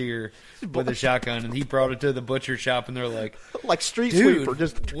first deer with a shotgun, and he brought it to the butcher shop, and they're like... Like street dude, sweeper.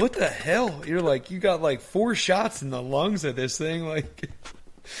 Just what the hell? You're like, you got like 4 shots in the lungs of this thing, like...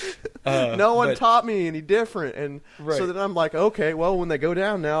 no one taught me any different, and so then I'm like, okay, well, when they go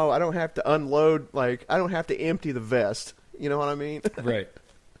down now, I don't have to unload, like, I don't have to empty the vest. You know what I mean? Right.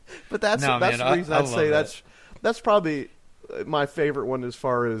 But that's the reason I'd say that's probably my favorite one as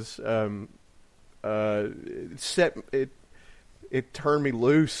far as it turned me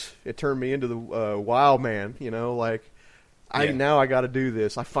loose. It turned me into the wild man. Now I got to do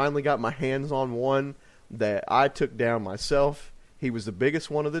this. I finally got my hands on one that I took down myself. He was the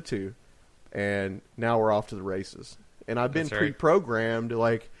biggest one of the 2, and now we're off to the races. And I've been pre-programmed.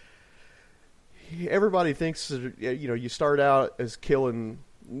 Like, everybody thinks, you start out as killing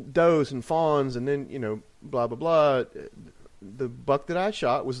does and fawns, and then, blah, blah, blah. The buck that I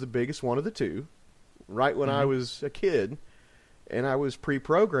shot was the biggest one of the 2, right when I was a kid. And I was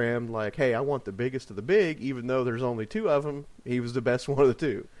pre-programmed, like, hey, I want the biggest of the big, even though there's only 2 of them. He was the best one of the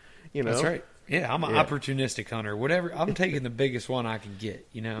 2. That's right. Yeah, I'm an opportunistic hunter. Whatever, I'm taking the biggest one I can get,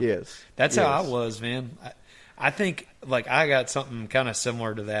 Yes. That's how I was, man. I think, like, I got something kind of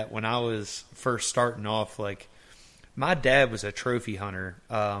similar to that when I was first starting off. Like, my dad was a trophy hunter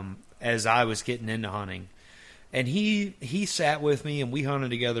as I was getting into hunting. And he sat with me, and we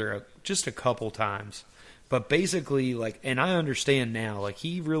hunted together just a couple times. But basically, like, and I understand now, like,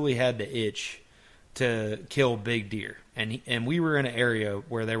 he really had the itch to kill big deer. And we were in an area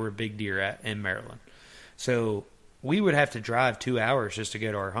where there were big deer in Maryland. So we would have to drive 2 hours just to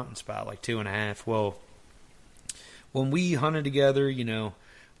go to our hunting spot, like 2.5. Well, when we hunted together,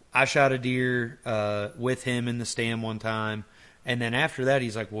 I shot a deer with him in the stand one time. And then after that,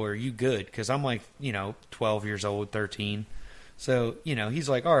 he's like, well, are you good? Because I'm like, 12 years old, 13. So, he's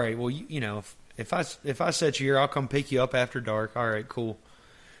like, all right, well, if I set you here, I'll come pick you up after dark. All right, cool.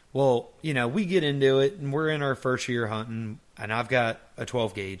 Well, we get into it, and we're in our first year hunting, and I've got a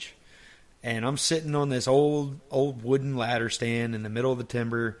 12 gauge. And I'm sitting on this old wooden ladder stand in the middle of the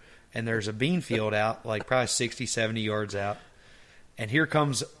timber, and there's a bean field out, like probably 60, 70 yards out. And here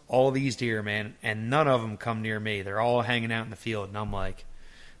comes all these deer, man, and none of them come near me. They're all hanging out in the field, and I'm like,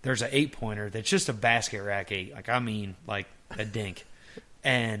 there's an 8-pointer that's just a basket rack 8. Like, I mean, like a dink.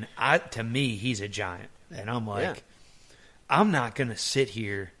 And to me, he's a giant. And I'm like, I'm not going to sit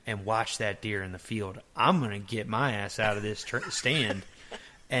here and watch that deer in the field. I'm going to get my ass out of this stand,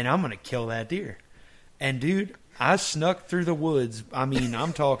 and I'm going to kill that deer. And, dude, I snuck through the woods. I mean,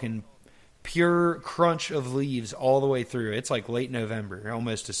 I'm talking pure crunch of leaves all the way through. It's like late November,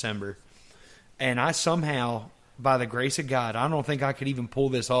 almost December. And I somehow, by the grace of God, I don't think I could even pull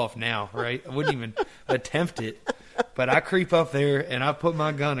this off now, right? I wouldn't even attempt it. But I creep up there, and I put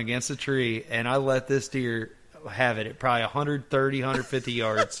my gun against a tree, and I let this deer have it at probably 130, 150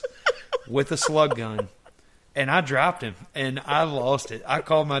 yards with a slug gun. And I dropped him, and I lost it. I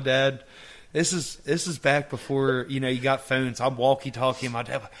called my dad. This is back before, you got phones. I'm walkie-talking my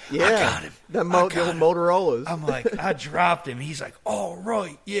dad. I got him. The Motorola's. I'm like, I dropped him. He's like, all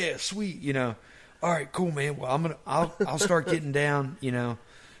right, yeah, sweet, All right, cool, man. Well, I'll start getting down,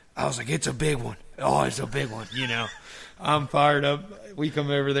 I was like, it's a big one. Oh, it's a big one, I'm fired up. We come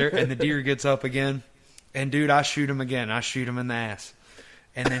over there, and the deer gets up again. And, dude, I shoot him again. I shoot him in the ass.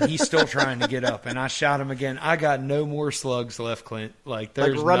 And then he's still trying to get up, and I shot him again. I got no more slugs left, Clint. Like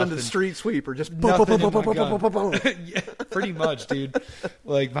there's like running nothing, the street sweeper, just nothing in my gun. Yeah, pretty much, dude.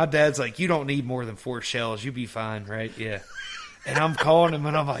 Like my dad's like, you don't need more than 4 shells. You be fine, right? Yeah. And I'm calling him,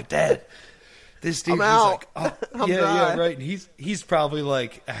 and I'm like, Dad, this dude. I'm out. Like, oh, I'm yeah, dry. yeah, right. And he's probably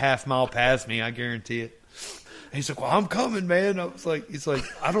like a half mile past me. I guarantee it. And he's like, well, I'm coming, man. He's like,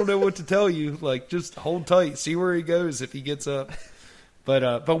 I don't know what to tell you. Like, just hold tight, see where he goes if he gets up.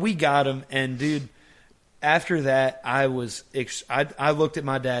 But we got him, and dude, after that, I looked at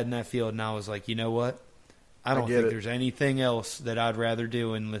my dad in that field, and I was like, you know what? I don't think there's anything else that I'd rather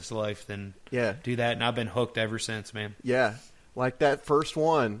do in this life than do that, and I've been hooked ever since, man. Yeah, like that first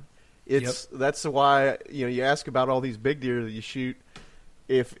one. That's why you ask about all these big deer that you shoot.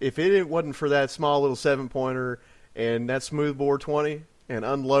 If it wasn't for that small little 7-pointer and that smoothbore 20 and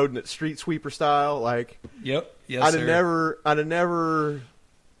unloading it street sweeper style, like I'd have never,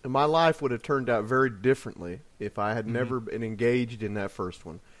 my life would have turned out very differently if I had never been engaged in that first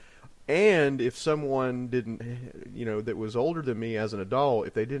one. And if someone didn't, that was older than me as an adult,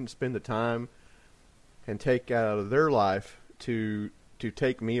 if they didn't spend the time and take out of their life to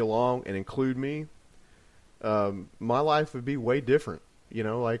take me along and include me, my life would be way different.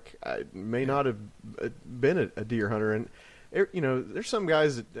 Like I may not have been a deer hunter. And there's some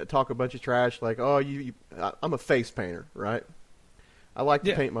guys that talk a bunch of trash, like, oh, I'm a face painter, right? I like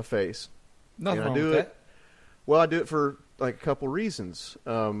to paint my face. Nothing wrong with that. Well, I do it for like a couple reasons.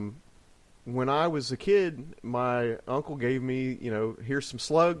 When I was a kid, my uncle gave me, here's some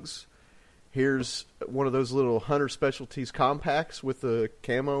slugs, here's one of those little Hunter Specialties compacts with the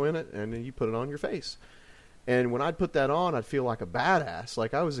camo in it, and then you put it on your face. And when I'd put that on, I'd feel like a badass.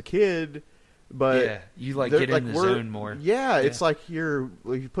 Like I was a kid, but you get in the zone more. Yeah, it's like you're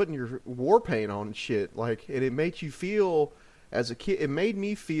putting your war paint on and shit. Like, and it made you feel as a kid. It made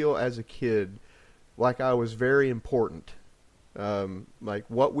me feel as a kid like I was very important. Like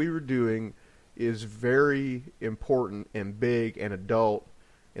what we were doing is very important and big and adult,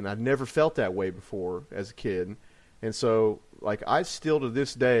 and I'd never felt that way before as a kid. And so, like, I still to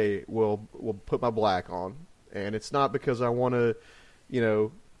this day will put my black on, and it's not because I want to,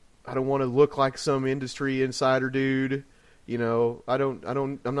 I don't want to look like some industry insider dude.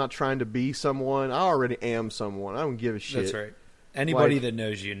 I'm not trying to be someone. I already am someone. I don't give a shit. That's right. Anybody that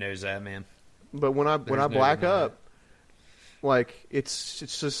knows you knows that, man. But when I black up, like it's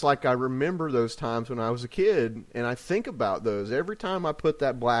just like I remember those times when I was a kid, and I think about those every time I put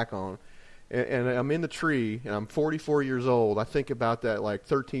that black on, and I'm in the tree, and I'm 44 years old. I think about that like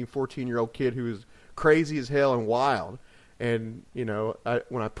 13, 14-year-old kid who was crazy as hell and wild. And,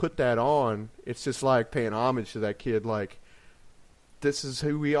 when I put that on, it's just like paying homage to that kid. Like, this is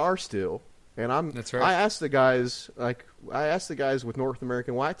who we are still. And That's right. I asked the guys with North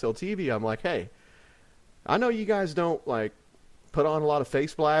American Whitetail TV, I'm like, hey, I know you guys don't, like, put on a lot of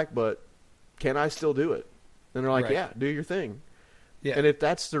face black, but can I still do it? And they're like, yeah, do your thing. Yeah. And if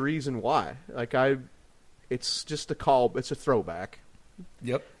that's the reason why, like, it's just it's a throwback.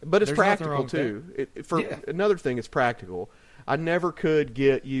 Yep. But it's practical too. Another thing, it's practical. I never could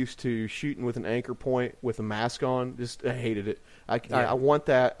get used to shooting with an anchor point with a mask on. I hated it. I want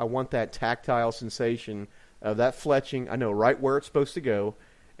that. I want that tactile sensation of that fletching. I know right where it's supposed to go,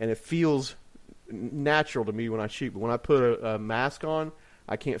 and it feels natural to me when I shoot. But when I put a mask on,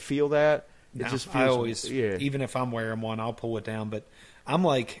 I can't feel that. It just feels. I always, even if I'm wearing one, I'll pull it down. But I'm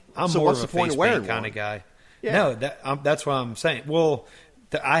more what's of a the point face of wearing paint kind one? of guy. Yeah. No, that's what I'm saying. Well,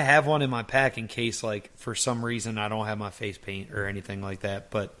 I have one in my pack in case, like, for some reason I don't have my face paint or anything like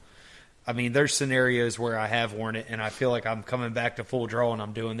that. But, I mean, there's scenarios where I have worn it and I feel like I'm coming back to full draw and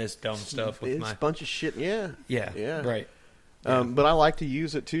I'm doing this dumb stuff with it's a bunch of shit. Yeah. Right. But I like to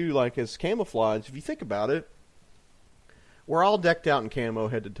use it, too, like as camouflage. If you think about it, we're all decked out in camo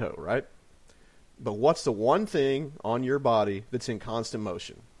head to toe, right? But what's the one thing on your body that's in constant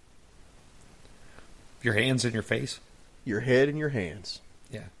motion? Your hands and your face? Your head and your hands.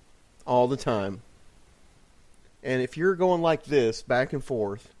 Yeah. All the time. And if you're going like this, back and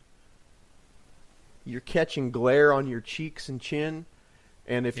forth, you're catching glare on your cheeks and chin.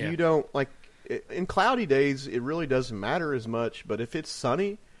 And if you don't, like, in cloudy days, it really doesn't matter as much. But if it's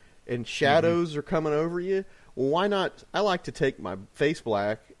sunny and shadows are coming over you, well, why not? I like to take my face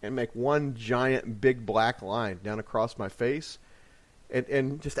black and make one giant big black line down across my face.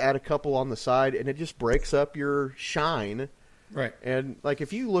 And just add a couple on the side, and it just breaks up your shine. Right. And, like,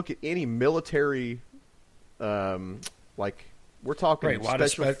 if you look at any military, like, we're talking why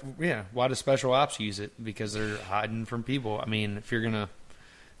do special ops use it? Because they're hiding from people. I mean, if you're going to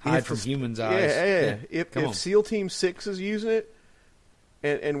hide from humans' eyes. If SEAL Team 6 is using it,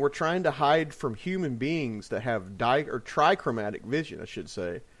 and we're trying to hide from human beings that have or trichromatic vision, I should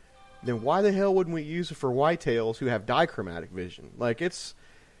say, then why the hell wouldn't we use it for whitetails who have dichromatic vision? Like, it's...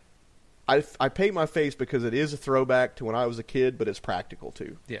 I paint my face because it is a throwback to when I was a kid, but it's practical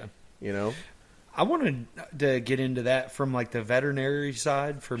too. Yeah. You know? I wanted to get into that from like the veterinary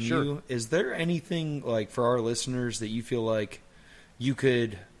side from Sure. you. Is there anything like for our listeners that you feel like you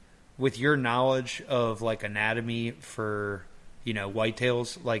could, with your knowledge of like anatomy for, you know,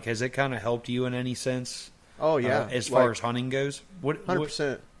 whitetails, like has it kind of helped you in any sense? Oh, yeah. As far as hunting goes?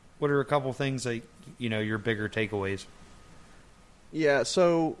 100%. What are a couple things that, you know, your bigger takeaways? Yeah,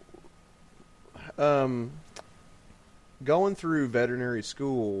 so going through veterinary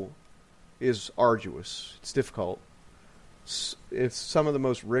school is arduous. It's difficult. It's some of the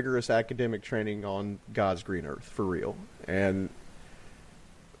most rigorous academic training on God's green earth, for real. And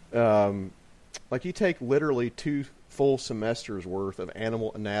like you take literally 2 full semesters worth of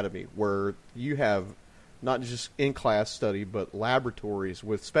animal anatomy where you have not just in-class study, but laboratories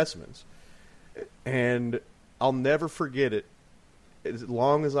with specimens. And I'll never forget it as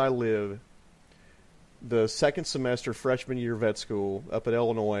long as I live. The second semester freshman year vet school up at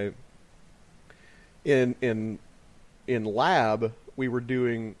Illinois, in lab, we were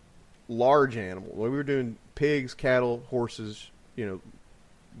doing large animals. We were doing pigs, cattle, horses, you know,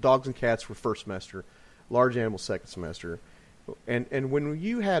 dogs and cats were first semester, large animals second semester. And when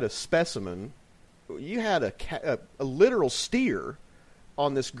you had a specimen, you had a literal steer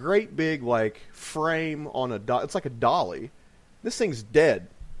on this great big like frame on it's like a dolly. This thing's dead,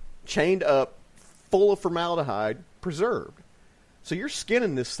 chained up, full of formaldehyde, preserved. So you're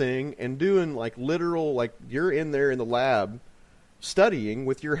skinning this thing and doing like literal, like you're in there in the lab studying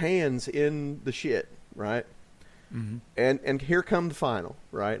with your hands in the shit, right? Mm-hmm. And here come the final,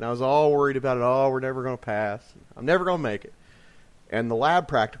 right? And I was all worried about it. Oh, we're never going to pass. I'm never going to make it. And the lab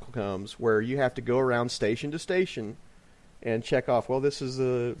practical comes where you have to go around station to station and check off, well, this is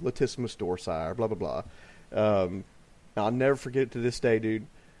the latissimus dorsi, blah, blah, blah. I'll never forget it to this day, dude.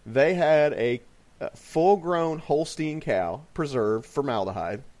 They had a full-grown Holstein cow, preserved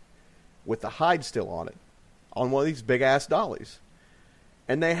formaldehyde, with the hide still on it, on one of these big-ass dollies.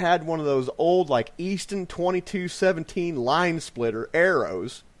 And they had one of those old, like, Easton 2217 line splitter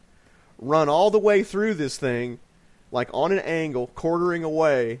arrows run all the way through this thing, like on an angle, quartering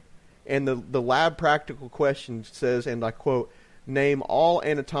away, and the lab practical question says, and I quote, "Name all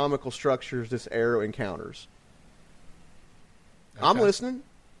anatomical structures this arrow encounters." Okay. I'm listening.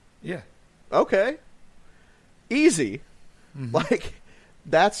 Yeah. Okay. Easy. Mm-hmm. Like,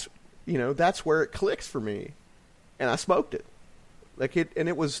 that's where it clicks for me. And I smoked it. Like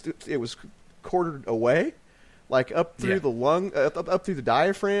it was quartered away, like up through the lung, up through the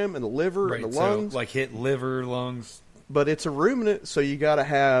diaphragm and the liver and the lungs. So, like hit liver, lungs. But it's a ruminant, so you got to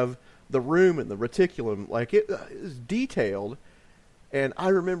have the rumen, the reticulum. Like it is detailed. And I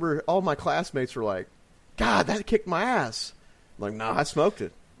remember all my classmates were like, "God, that kicked my ass." I'm like, "Nah, I smoked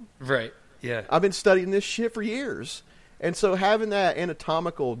it." Right. Yeah. I've been studying this shit for years. And so having that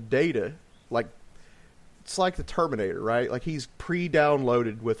anatomical data, like, it's like the Terminator, right? Like he's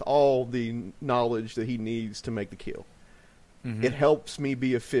pre-downloaded with all the knowledge that he needs to make the kill. Mm-hmm. It helps me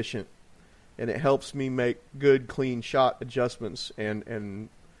be efficient, and it helps me make good, clean shot adjustments and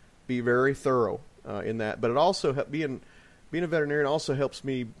be very thorough in that. But it also, being a veterinarian also helps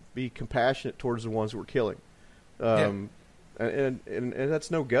me be compassionate towards the ones that we're killing. And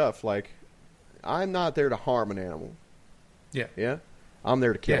that's no guff. Like, I'm not there to harm an animal. Yeah. Yeah? I'm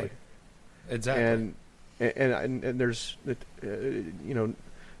there to kill it. Exactly. And there's,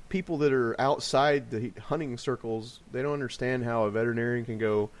 people that are outside the hunting circles, they don't understand how a veterinarian can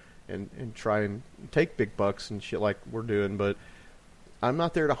go and try and take big bucks and shit like we're doing. But I'm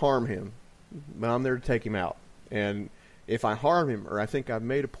not there to harm him, but I'm there to take him out. And if I harm him or I think I've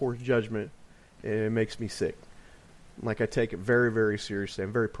made a poor judgment, it makes me sick. Like, I take it very, very seriously.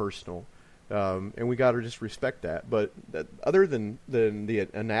 I'm very personal. And we got to just respect that. But other than the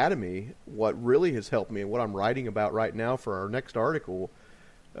anatomy, what really has helped me and what I'm writing about right now for our next article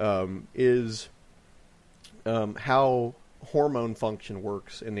is how hormone function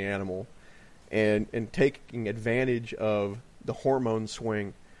works in the animal and taking advantage of the hormone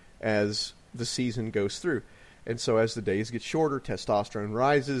swing as the season goes through. And so as the days get shorter, testosterone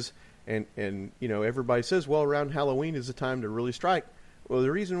rises, and everybody says, well, around Halloween is the time to really strike. Well,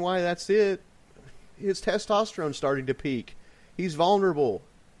 the reason why that's it, his testosterone's starting to peak. He's vulnerable.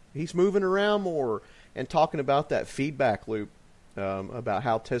 He's moving around more, and talking about that feedback loop, about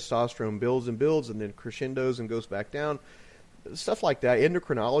how testosterone builds and then crescendos and goes back down. Stuff like that.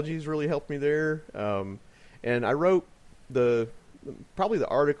 Endocrinology has really helped me there. And I wrote the probably the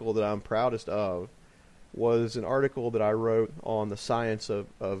article that I'm proudest of was an article that I wrote on the science of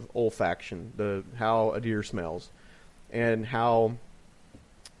olfaction, how a deer smells, and how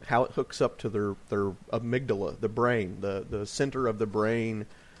it hooks up to their amygdala, the brain, the center of the brain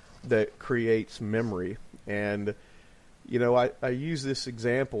that creates memory. And I use this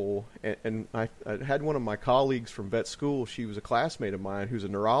example, and I had one of my colleagues from vet school. She was a classmate of mine who's a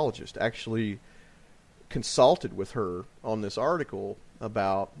neurologist, actually consulted with her on this article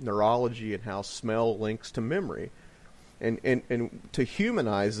about neurology and how smell links to memory. And to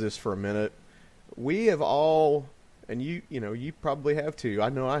humanize this for a minute, we have all, and you probably have too, I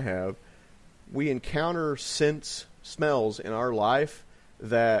know I have, we encounter smells in our life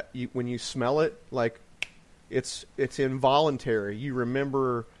that when you smell it, like it's involuntary. You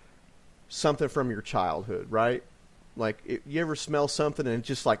remember something from your childhood, right? Like you ever smell something and it's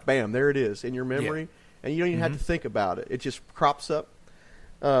just like, bam, there it is in your memory, and you don't even have to think about it. It just crops up.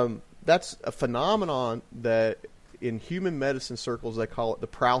 That's a phenomenon that in human medicine circles they call it the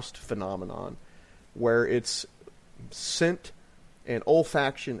Proust phenomenon, where it's scent and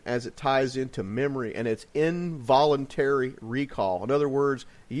olfaction as it ties into memory, and it's involuntary recall. In other words,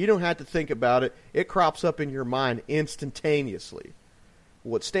 you don't have to think about it. It crops up in your mind instantaneously.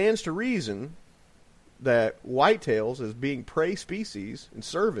 What stands to reason that whitetails, as being prey species and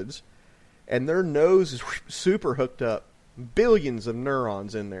cervids, and their nose is super hooked up, billions of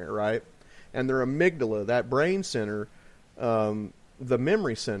neurons in there, right? And their amygdala, that brain center, the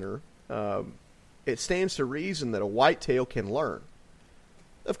memory center, it stands to reason that a whitetail can learn.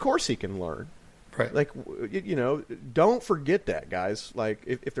 Of course he can learn. Right. Like, don't forget that, guys. Like,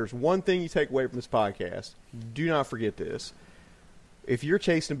 if there's one thing you take away from this podcast, do not forget this. If you're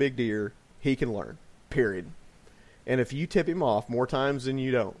chasing a big deer, he can learn, period. And if you tip him off more times than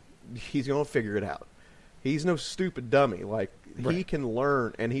you don't, he's going to figure it out. He's no stupid dummy. Like, he can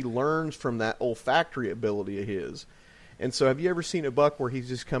learn, and he learns from that olfactory ability of his. And so have you ever seen a buck where he's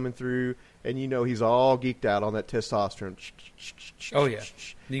just coming through and he's all geeked out on that testosterone? Oh, yeah.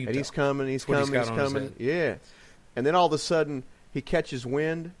 And he's coming. Yeah. And then all of a sudden he catches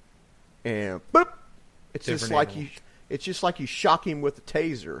wind and boop! It's just like you shock him with a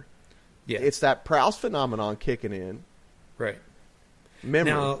taser. Yeah. It's that Proust phenomenon kicking in. Right.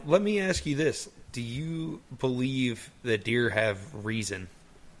 Memory. Now, let me ask you this. Do you believe that deer have reason?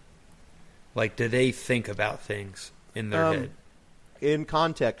 Like, do they think about things in their head? In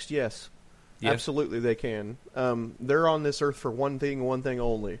context, yes. Yeah. Absolutely they can. They're on this earth for one thing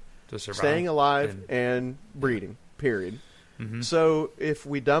only. To survive. Staying alive and breeding, period. Mm-hmm. So if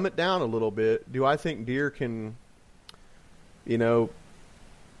we dumb it down a little bit, do I think deer can,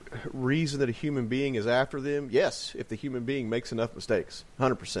 reason that a human being is after them? Yes, if the human being makes enough mistakes,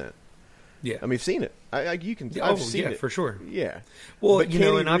 100%. Yeah, I mean, I've seen it. I've seen it for sure. Yeah. Well,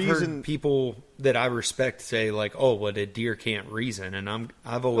 and I've heard people that I respect say like, "Oh, well, a deer can't reason," and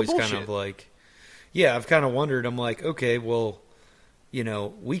I've always kind of like, I've kind of wondered. I'm like, okay, well,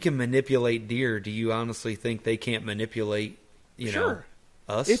 we can manipulate deer. Do you honestly think they can't manipulate,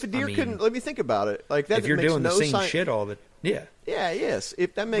 us? If a deer couldn't, let me think about it. Like that, if you're doing the same shit all the yes.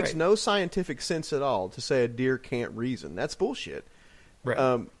 If that makes no scientific sense at all to say a deer can't reason, that's bullshit.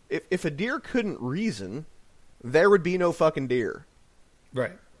 Right. If a deer couldn't reason, there would be no fucking deer.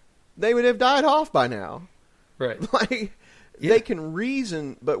 Right. They would have died off by now. Right. Like, they can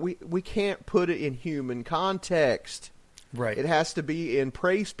reason, but we can't put it in human context. Right. It has to be in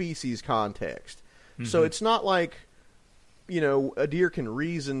prey species context. Mm-hmm. So it's not like, a deer can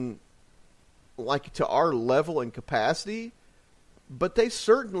reason like to our level and capacity, but they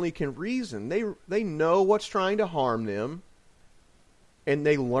certainly can reason. They know what's trying to harm them. And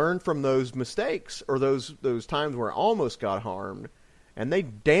they learn from those mistakes or those times where I almost got harmed, and they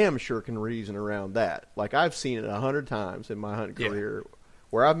damn sure can reason around that. Like I've seen it 100 times in my hunting career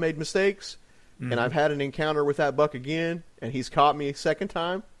where I've made mistakes, and I've had an encounter with that buck again, and he's caught me a second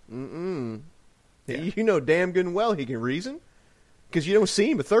time. Yeah. You know damn good and well he can reason because you don't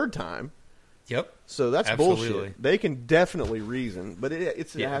see him a third time. Yep. So that's Absolutely. Bullshit. They can definitely reason, but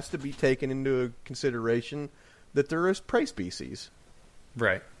it has to be taken into consideration that they're a prey species.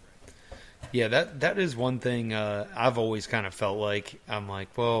 Right. Yeah, that is one thing I've always kind of felt like. I'm like,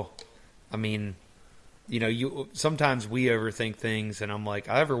 well, I mean, sometimes we overthink things, and I'm like,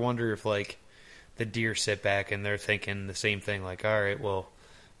 I ever wonder if like the deer sit back and they're thinking the same thing, like, all right, well,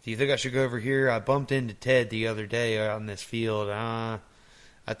 do you think I should go over here? I bumped into Ted the other day on this field. I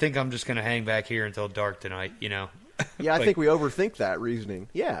think I'm just going to hang back here until dark tonight, Yeah, like, I think we overthink that reasoning.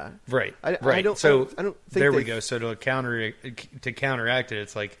 Yeah, right. I don't think there we go. So to counteract it,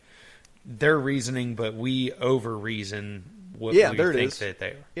 it's like they're reasoning, but we over reason what Yeah, we there it think is. that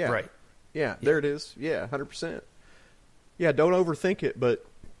they are. Yeah. Right. Yeah, there it is. Yeah, 100%. Yeah, don't overthink it, but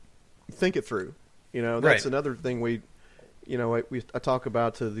think it through. That's Right. another thing I talk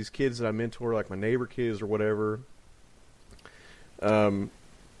about to these kids that I mentor, like my neighbor kids or whatever.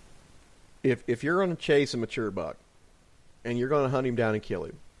 If you're going to chase a mature buck and you're going to hunt him down and kill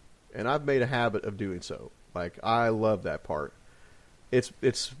him, and I've made a habit of doing so. Like, I love that part. It's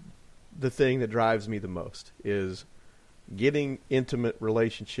the thing that drives me the most is getting intimate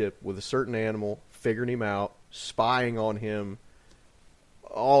relationship with a certain animal, figuring him out, spying on him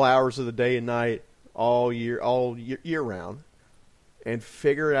all hours of the day and night, all year round, and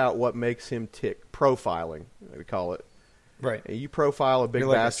figure out what makes him tick. Profiling, we call it. Right. And you profile a big You're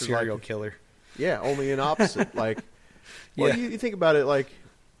like bastard, a serial killer. Yeah, only an opposite. Like, well, you think about it, like,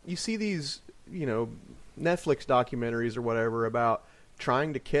 you see these, Netflix documentaries or whatever about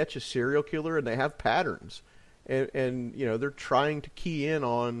trying to catch a serial killer, and they have patterns, and they're trying to key in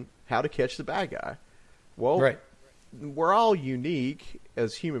on how to catch the bad guy. Well, Right. we're all unique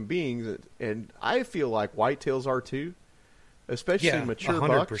as human beings, and I feel like whitetails are too, especially mature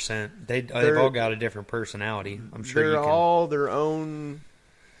 100%. bucks. They've all got a different personality. I'm sure They're you can. all their own.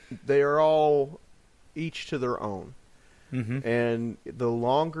 They are all each to their own. Mm-hmm. And the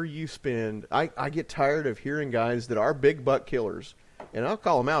longer you spend, I get tired of hearing guys that are big buck killers, and I'll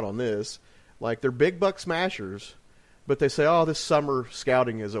call them out on this, like they're big buck smashers, but they say, oh, this summer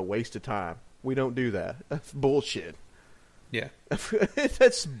scouting is a waste of time. We don't do that. That's bullshit. Yeah.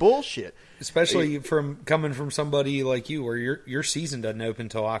 That's bullshit. Especially coming from somebody like you, where your season doesn't open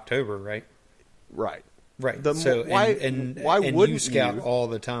until October, right? Right. Right. Why and wouldn't you scout you? all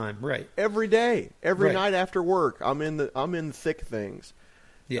the time, right? Every day, every Right. night after work, I'm in the thick things.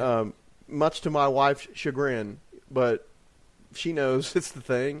 Yeah. Much to my wife's chagrin, but she knows it's the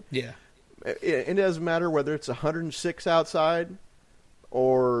thing. Yeah. It doesn't matter whether it's 106 outside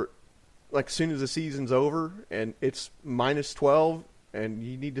or like as soon as the season's over and it's minus 12 and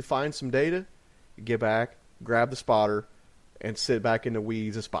you need to find some data, you get back, grab the spotter, and sit back in the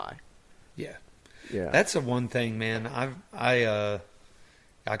weeds and spy. Yeah. Yeah. That's the one thing, man. I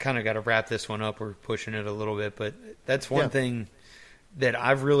kind of got to wrap this one up. We're pushing it a little bit, but that's one thing that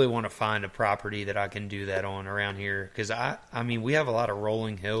I really want to find a property that I can do that on around here. Because I mean, we have a lot of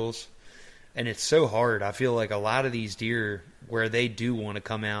rolling hills, and it's so hard. I feel like a lot of these deer, where they do want to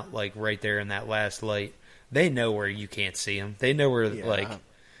come out, like right there in that last light, they know where you can't see them. They know where, like,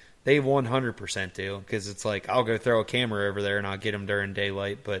 they 100% do. Because it's like, I'll go throw a camera over there and I'll get them during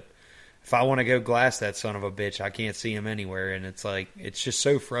daylight, but if I want to go glass that son of a bitch, I can't see him anywhere, and it's like, it's just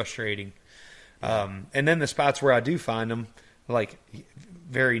so frustrating. And then the spots where I do find them, like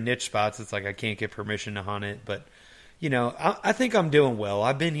very niche spots, it's like I can't get permission to hunt it. But I think I'm doing well.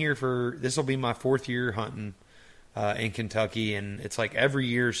 I've been here this will be my 4th year hunting in Kentucky, and it's like every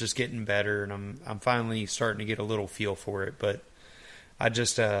year is just getting better, and I'm finally starting to get a little feel for it. But I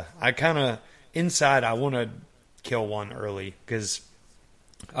just I kind of inside I want to kill one early because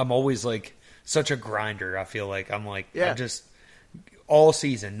I'm always like such a grinder. I feel like I'm just all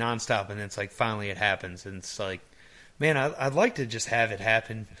season nonstop, and it's like finally it happens, and it's like, man, I'd like to just have it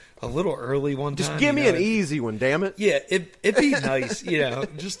happen a little early one time. Just give me an easy one, damn it. Yeah, it'd be nice,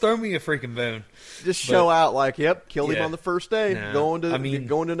 just throw me a freaking bone. Just show out like, yep, killed him Yeah. on the first day, going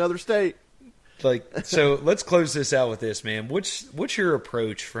to another state. Like, so let's close this out with this, man. What's your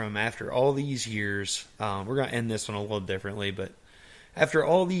approach from after all these years? We're gonna end this one a little differently, but after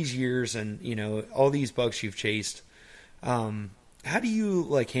all these years and all these bucks you've chased, how do you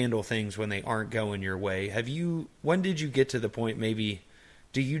like handle things when they aren't going your way? When did you get to the point, maybe,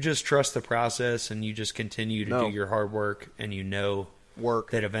 do you just trust the process and you just continue to do your hard work and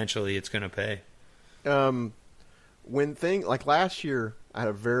that eventually it's going to pay? Like last year, I had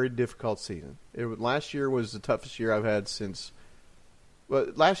a very difficult season. Last year was the toughest year I've had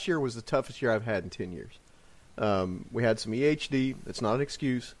last year was the toughest year I've had in 10 years. We had some EHD. That's not an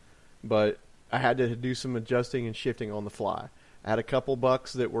excuse, but I had to do some adjusting and shifting on the fly. I had a couple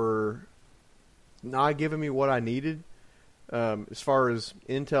bucks that were not giving me what I needed. As far as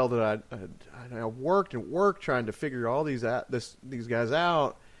intel that I worked and worked trying to figure all these guys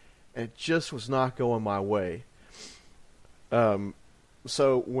out, and it just was not going my way.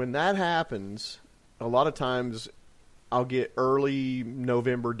 So when that happens, a lot of times I'll get early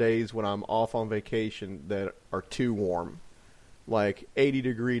November days when I'm off on vacation that are too warm, like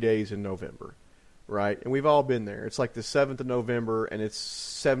 80-degree days in November, right? And we've all been there. It's like the 7th of November, and it's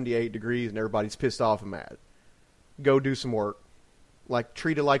 78 degrees, and everybody's pissed off and mad. Go do some work. Like,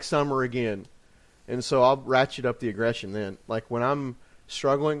 treat it like summer again. And so I'll ratchet up the aggression then. Like, when I'm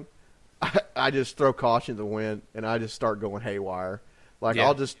struggling, I just throw caution to the wind and I just start going haywire. Like Yeah.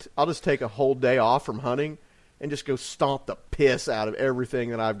 I'll just take a whole day off from hunting and just go stomp the piss out of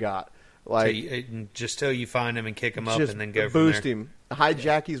everything that I've got. Like Just till you find him and kick him up just and then go from boost there. him,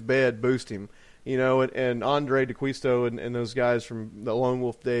 hijack his bed, boost him. You know, and Andre DeQuisto and those guys from the Lone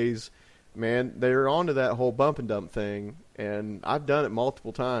Wolf days, man, they're onto that whole bump and dump thing, and I've done it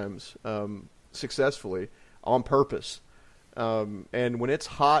multiple times, successfully, on purpose. And when it's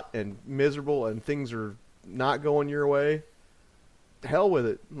hot and miserable and things are not going your way, hell with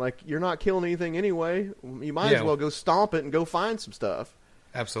it. Like, you're not killing anything anyway. You might as well go stomp it and go find some stuff.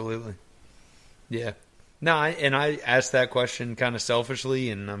 Absolutely. Yeah. No, I asked that question kind of selfishly,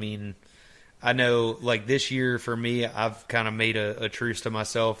 and I mean, I know, like, this year for me, I've kind of made a truce to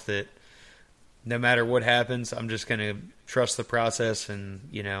myself that no matter what happens, I'm just going to trust the process and,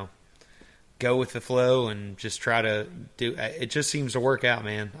 you know, go with the flow and just try to do. It just seems to work out,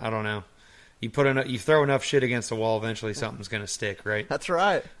 man. I don't know. You throw enough shit against the wall, eventually something's going to stick, right? That's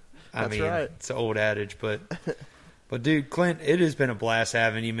right. I mean, it's an old adage, but dude, Clint, it has been a blast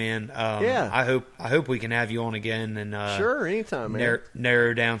having you, man. Yeah. I hope we can have you on again and sure, anytime, man.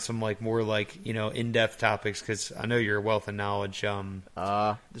 Narrow down some more in-depth topics, because I know you're a wealth of knowledge.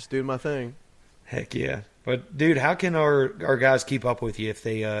 Just doing my thing. Heck yeah. But dude, how can our guys keep up with you if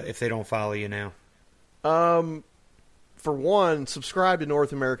they don't follow you now? For one, subscribe to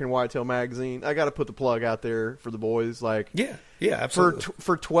North American Whitetail Magazine. I got to put the plug out there for the boys. Like, yeah, absolutely.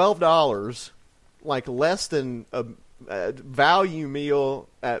 For $12, like less than a value meal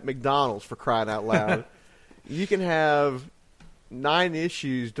at McDonald's, for crying out loud, you can have 9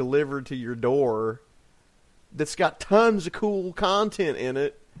 issues delivered to your door that's got tons of cool content in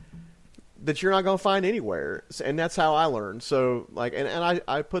it that you're not going to find anywhere. And that's how I learned. So, like, and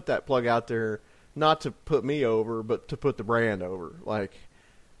I put that plug out there not to put me over, but to put the brand over. Like,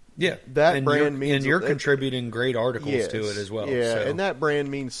 yeah, that brand means... And you're contributing great articles to it as well. Yeah, so. And that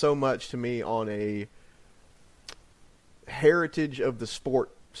brand means so much to me on a heritage of the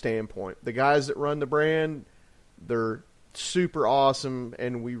sport standpoint. The guys that run the brand, they're super awesome,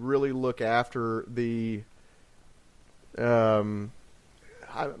 and we really look after the...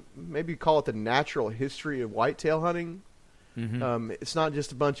 maybe call it the natural history of whitetail hunting. Mm-hmm. It's not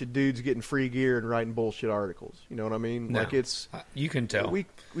just a bunch of dudes getting free gear and writing bullshit articles. You know what I mean? No, like, it's... You can tell. We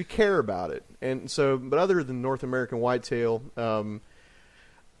care about it. And so, but other than North American Whitetail,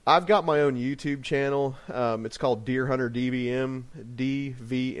 I've got my own YouTube channel. It's called Deer Hunter DVM.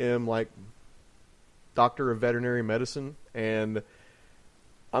 DVM, like Doctor of Veterinary Medicine. And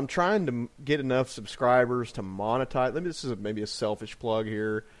I'm trying to get enough subscribers to monetize. This is maybe a selfish plug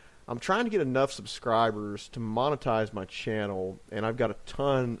here. I'm trying to get enough subscribers to monetize my channel, and I've got a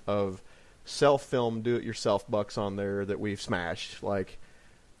ton of self-film do-it-yourself bucks on there that we've smashed. Like,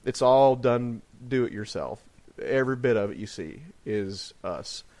 it's all done do-it-yourself. Every bit of it you see is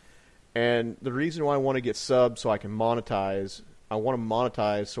us. And the reason why I want to get subs so I can monetize, I want to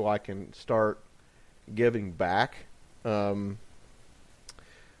monetize so I can start giving back. I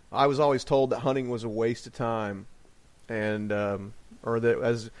was always told that hunting was a waste of time, and or that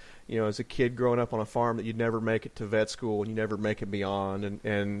as a kid growing up on a farm, that you'd never make it to vet school and you never make it beyond.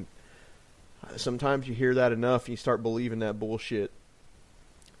 And sometimes you hear that enough and you start believing that bullshit.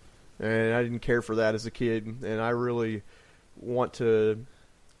 And I didn't care for that as a kid, and I really want to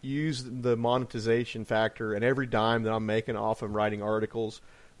use the monetization factor and every dime that I'm making off of writing articles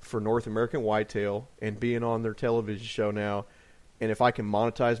for North American Whitetail and being on their television show now. And if I can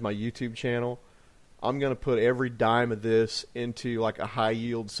monetize my YouTube channel, I'm going to put every dime of this into like a high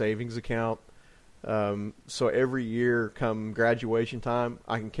yield savings account. So every year come graduation time,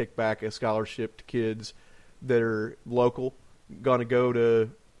 I can kick back a scholarship to kids that are local, going to go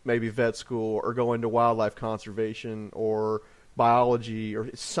to maybe vet school or go into wildlife conservation or biology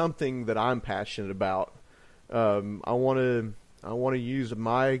or something that I'm passionate about. I want to use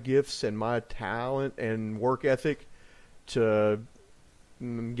my gifts and my talent and work ethic to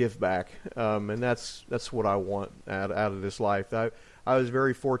give back, and that's what I want out of this life. I was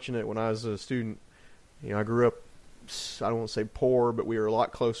very fortunate when I was a student. I grew up, I don't want to say poor, but we were a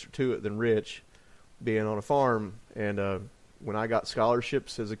lot closer to it than rich, being on a farm. And when I got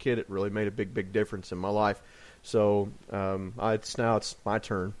scholarships as a kid, it really made a big difference in my life. So it's my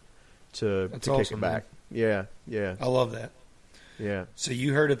turn to awesome, kick it back. Man. Yeah. I love that. Yeah. So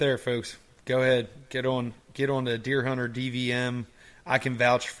you heard it there, folks. Go ahead, get on the Deer Hunter DVM. I can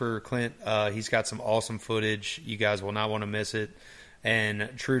vouch for Clint. He's got some awesome footage. You guys will not want to miss it. And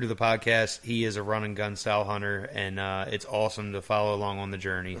true to the podcast, he is a run and gun style hunter, and it's awesome to follow along on the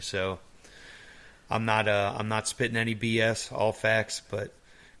journey. So I'm not spitting any BS, all facts. But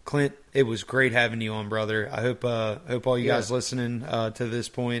Clint, it was great having you on, brother. I hope all you Yeah. guys listening to this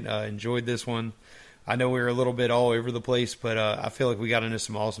point enjoyed this one. I know we were a little bit all over the place, but I feel like we got into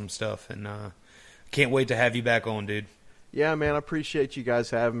some awesome stuff, and can't wait to have you back on, dude. Yeah, man, I appreciate you guys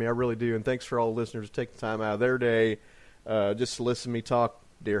having me. I really do. And thanks for all the listeners taking time out of their day just to listen to me talk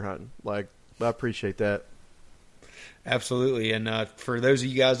deer hunting. Like, I appreciate that. Absolutely. And for those of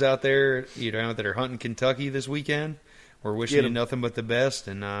you guys out there, that are hunting Kentucky this weekend, we're wishing you nothing but the best,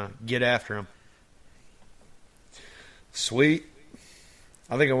 and get after them. Sweet.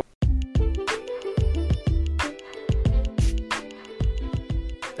 I think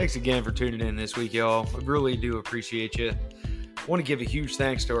Thanks again for tuning in this week, y'all. I really do appreciate you. I want to give a huge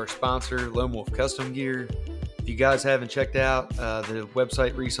thanks to our sponsor, Lone Wolf Custom Gear. If you guys haven't checked out the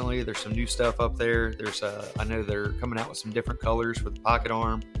website recently, there's some new stuff up there. I know they're coming out with some different colors for the pocket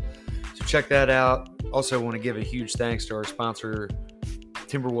arm. So check that out. Also want to give a huge thanks to our sponsor,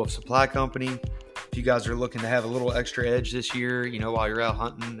 Timberwolf Supply Company. If you guys are looking to have a little extra edge this year, while you're out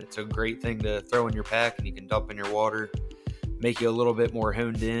hunting, it's a great thing to throw in your pack and you can dump in your water. Make you a little bit more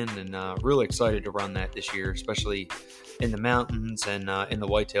honed in, and really excited to run that this year, especially in the mountains and in the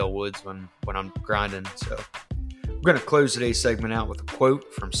whitetail woods when I'm grinding. So we're going to close today's segment out with a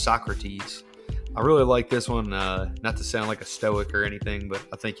quote from Socrates. I really like this one, not to sound like a stoic or anything, but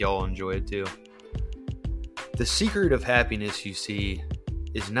I think y'all enjoy it too. The secret of happiness, you see,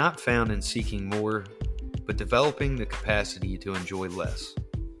 is not found in seeking more, but developing the capacity to enjoy less.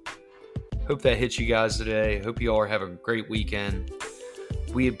 Hope that hits you guys today. Hope you all have a great weekend.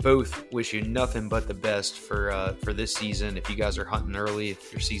 We both wish you nothing but the best for this season. If you guys are hunting early,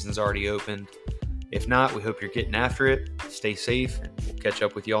 if your season's already opened. If not, we hope you're getting after it. Stay safe, and we'll catch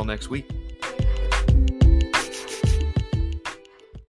up with you all next week.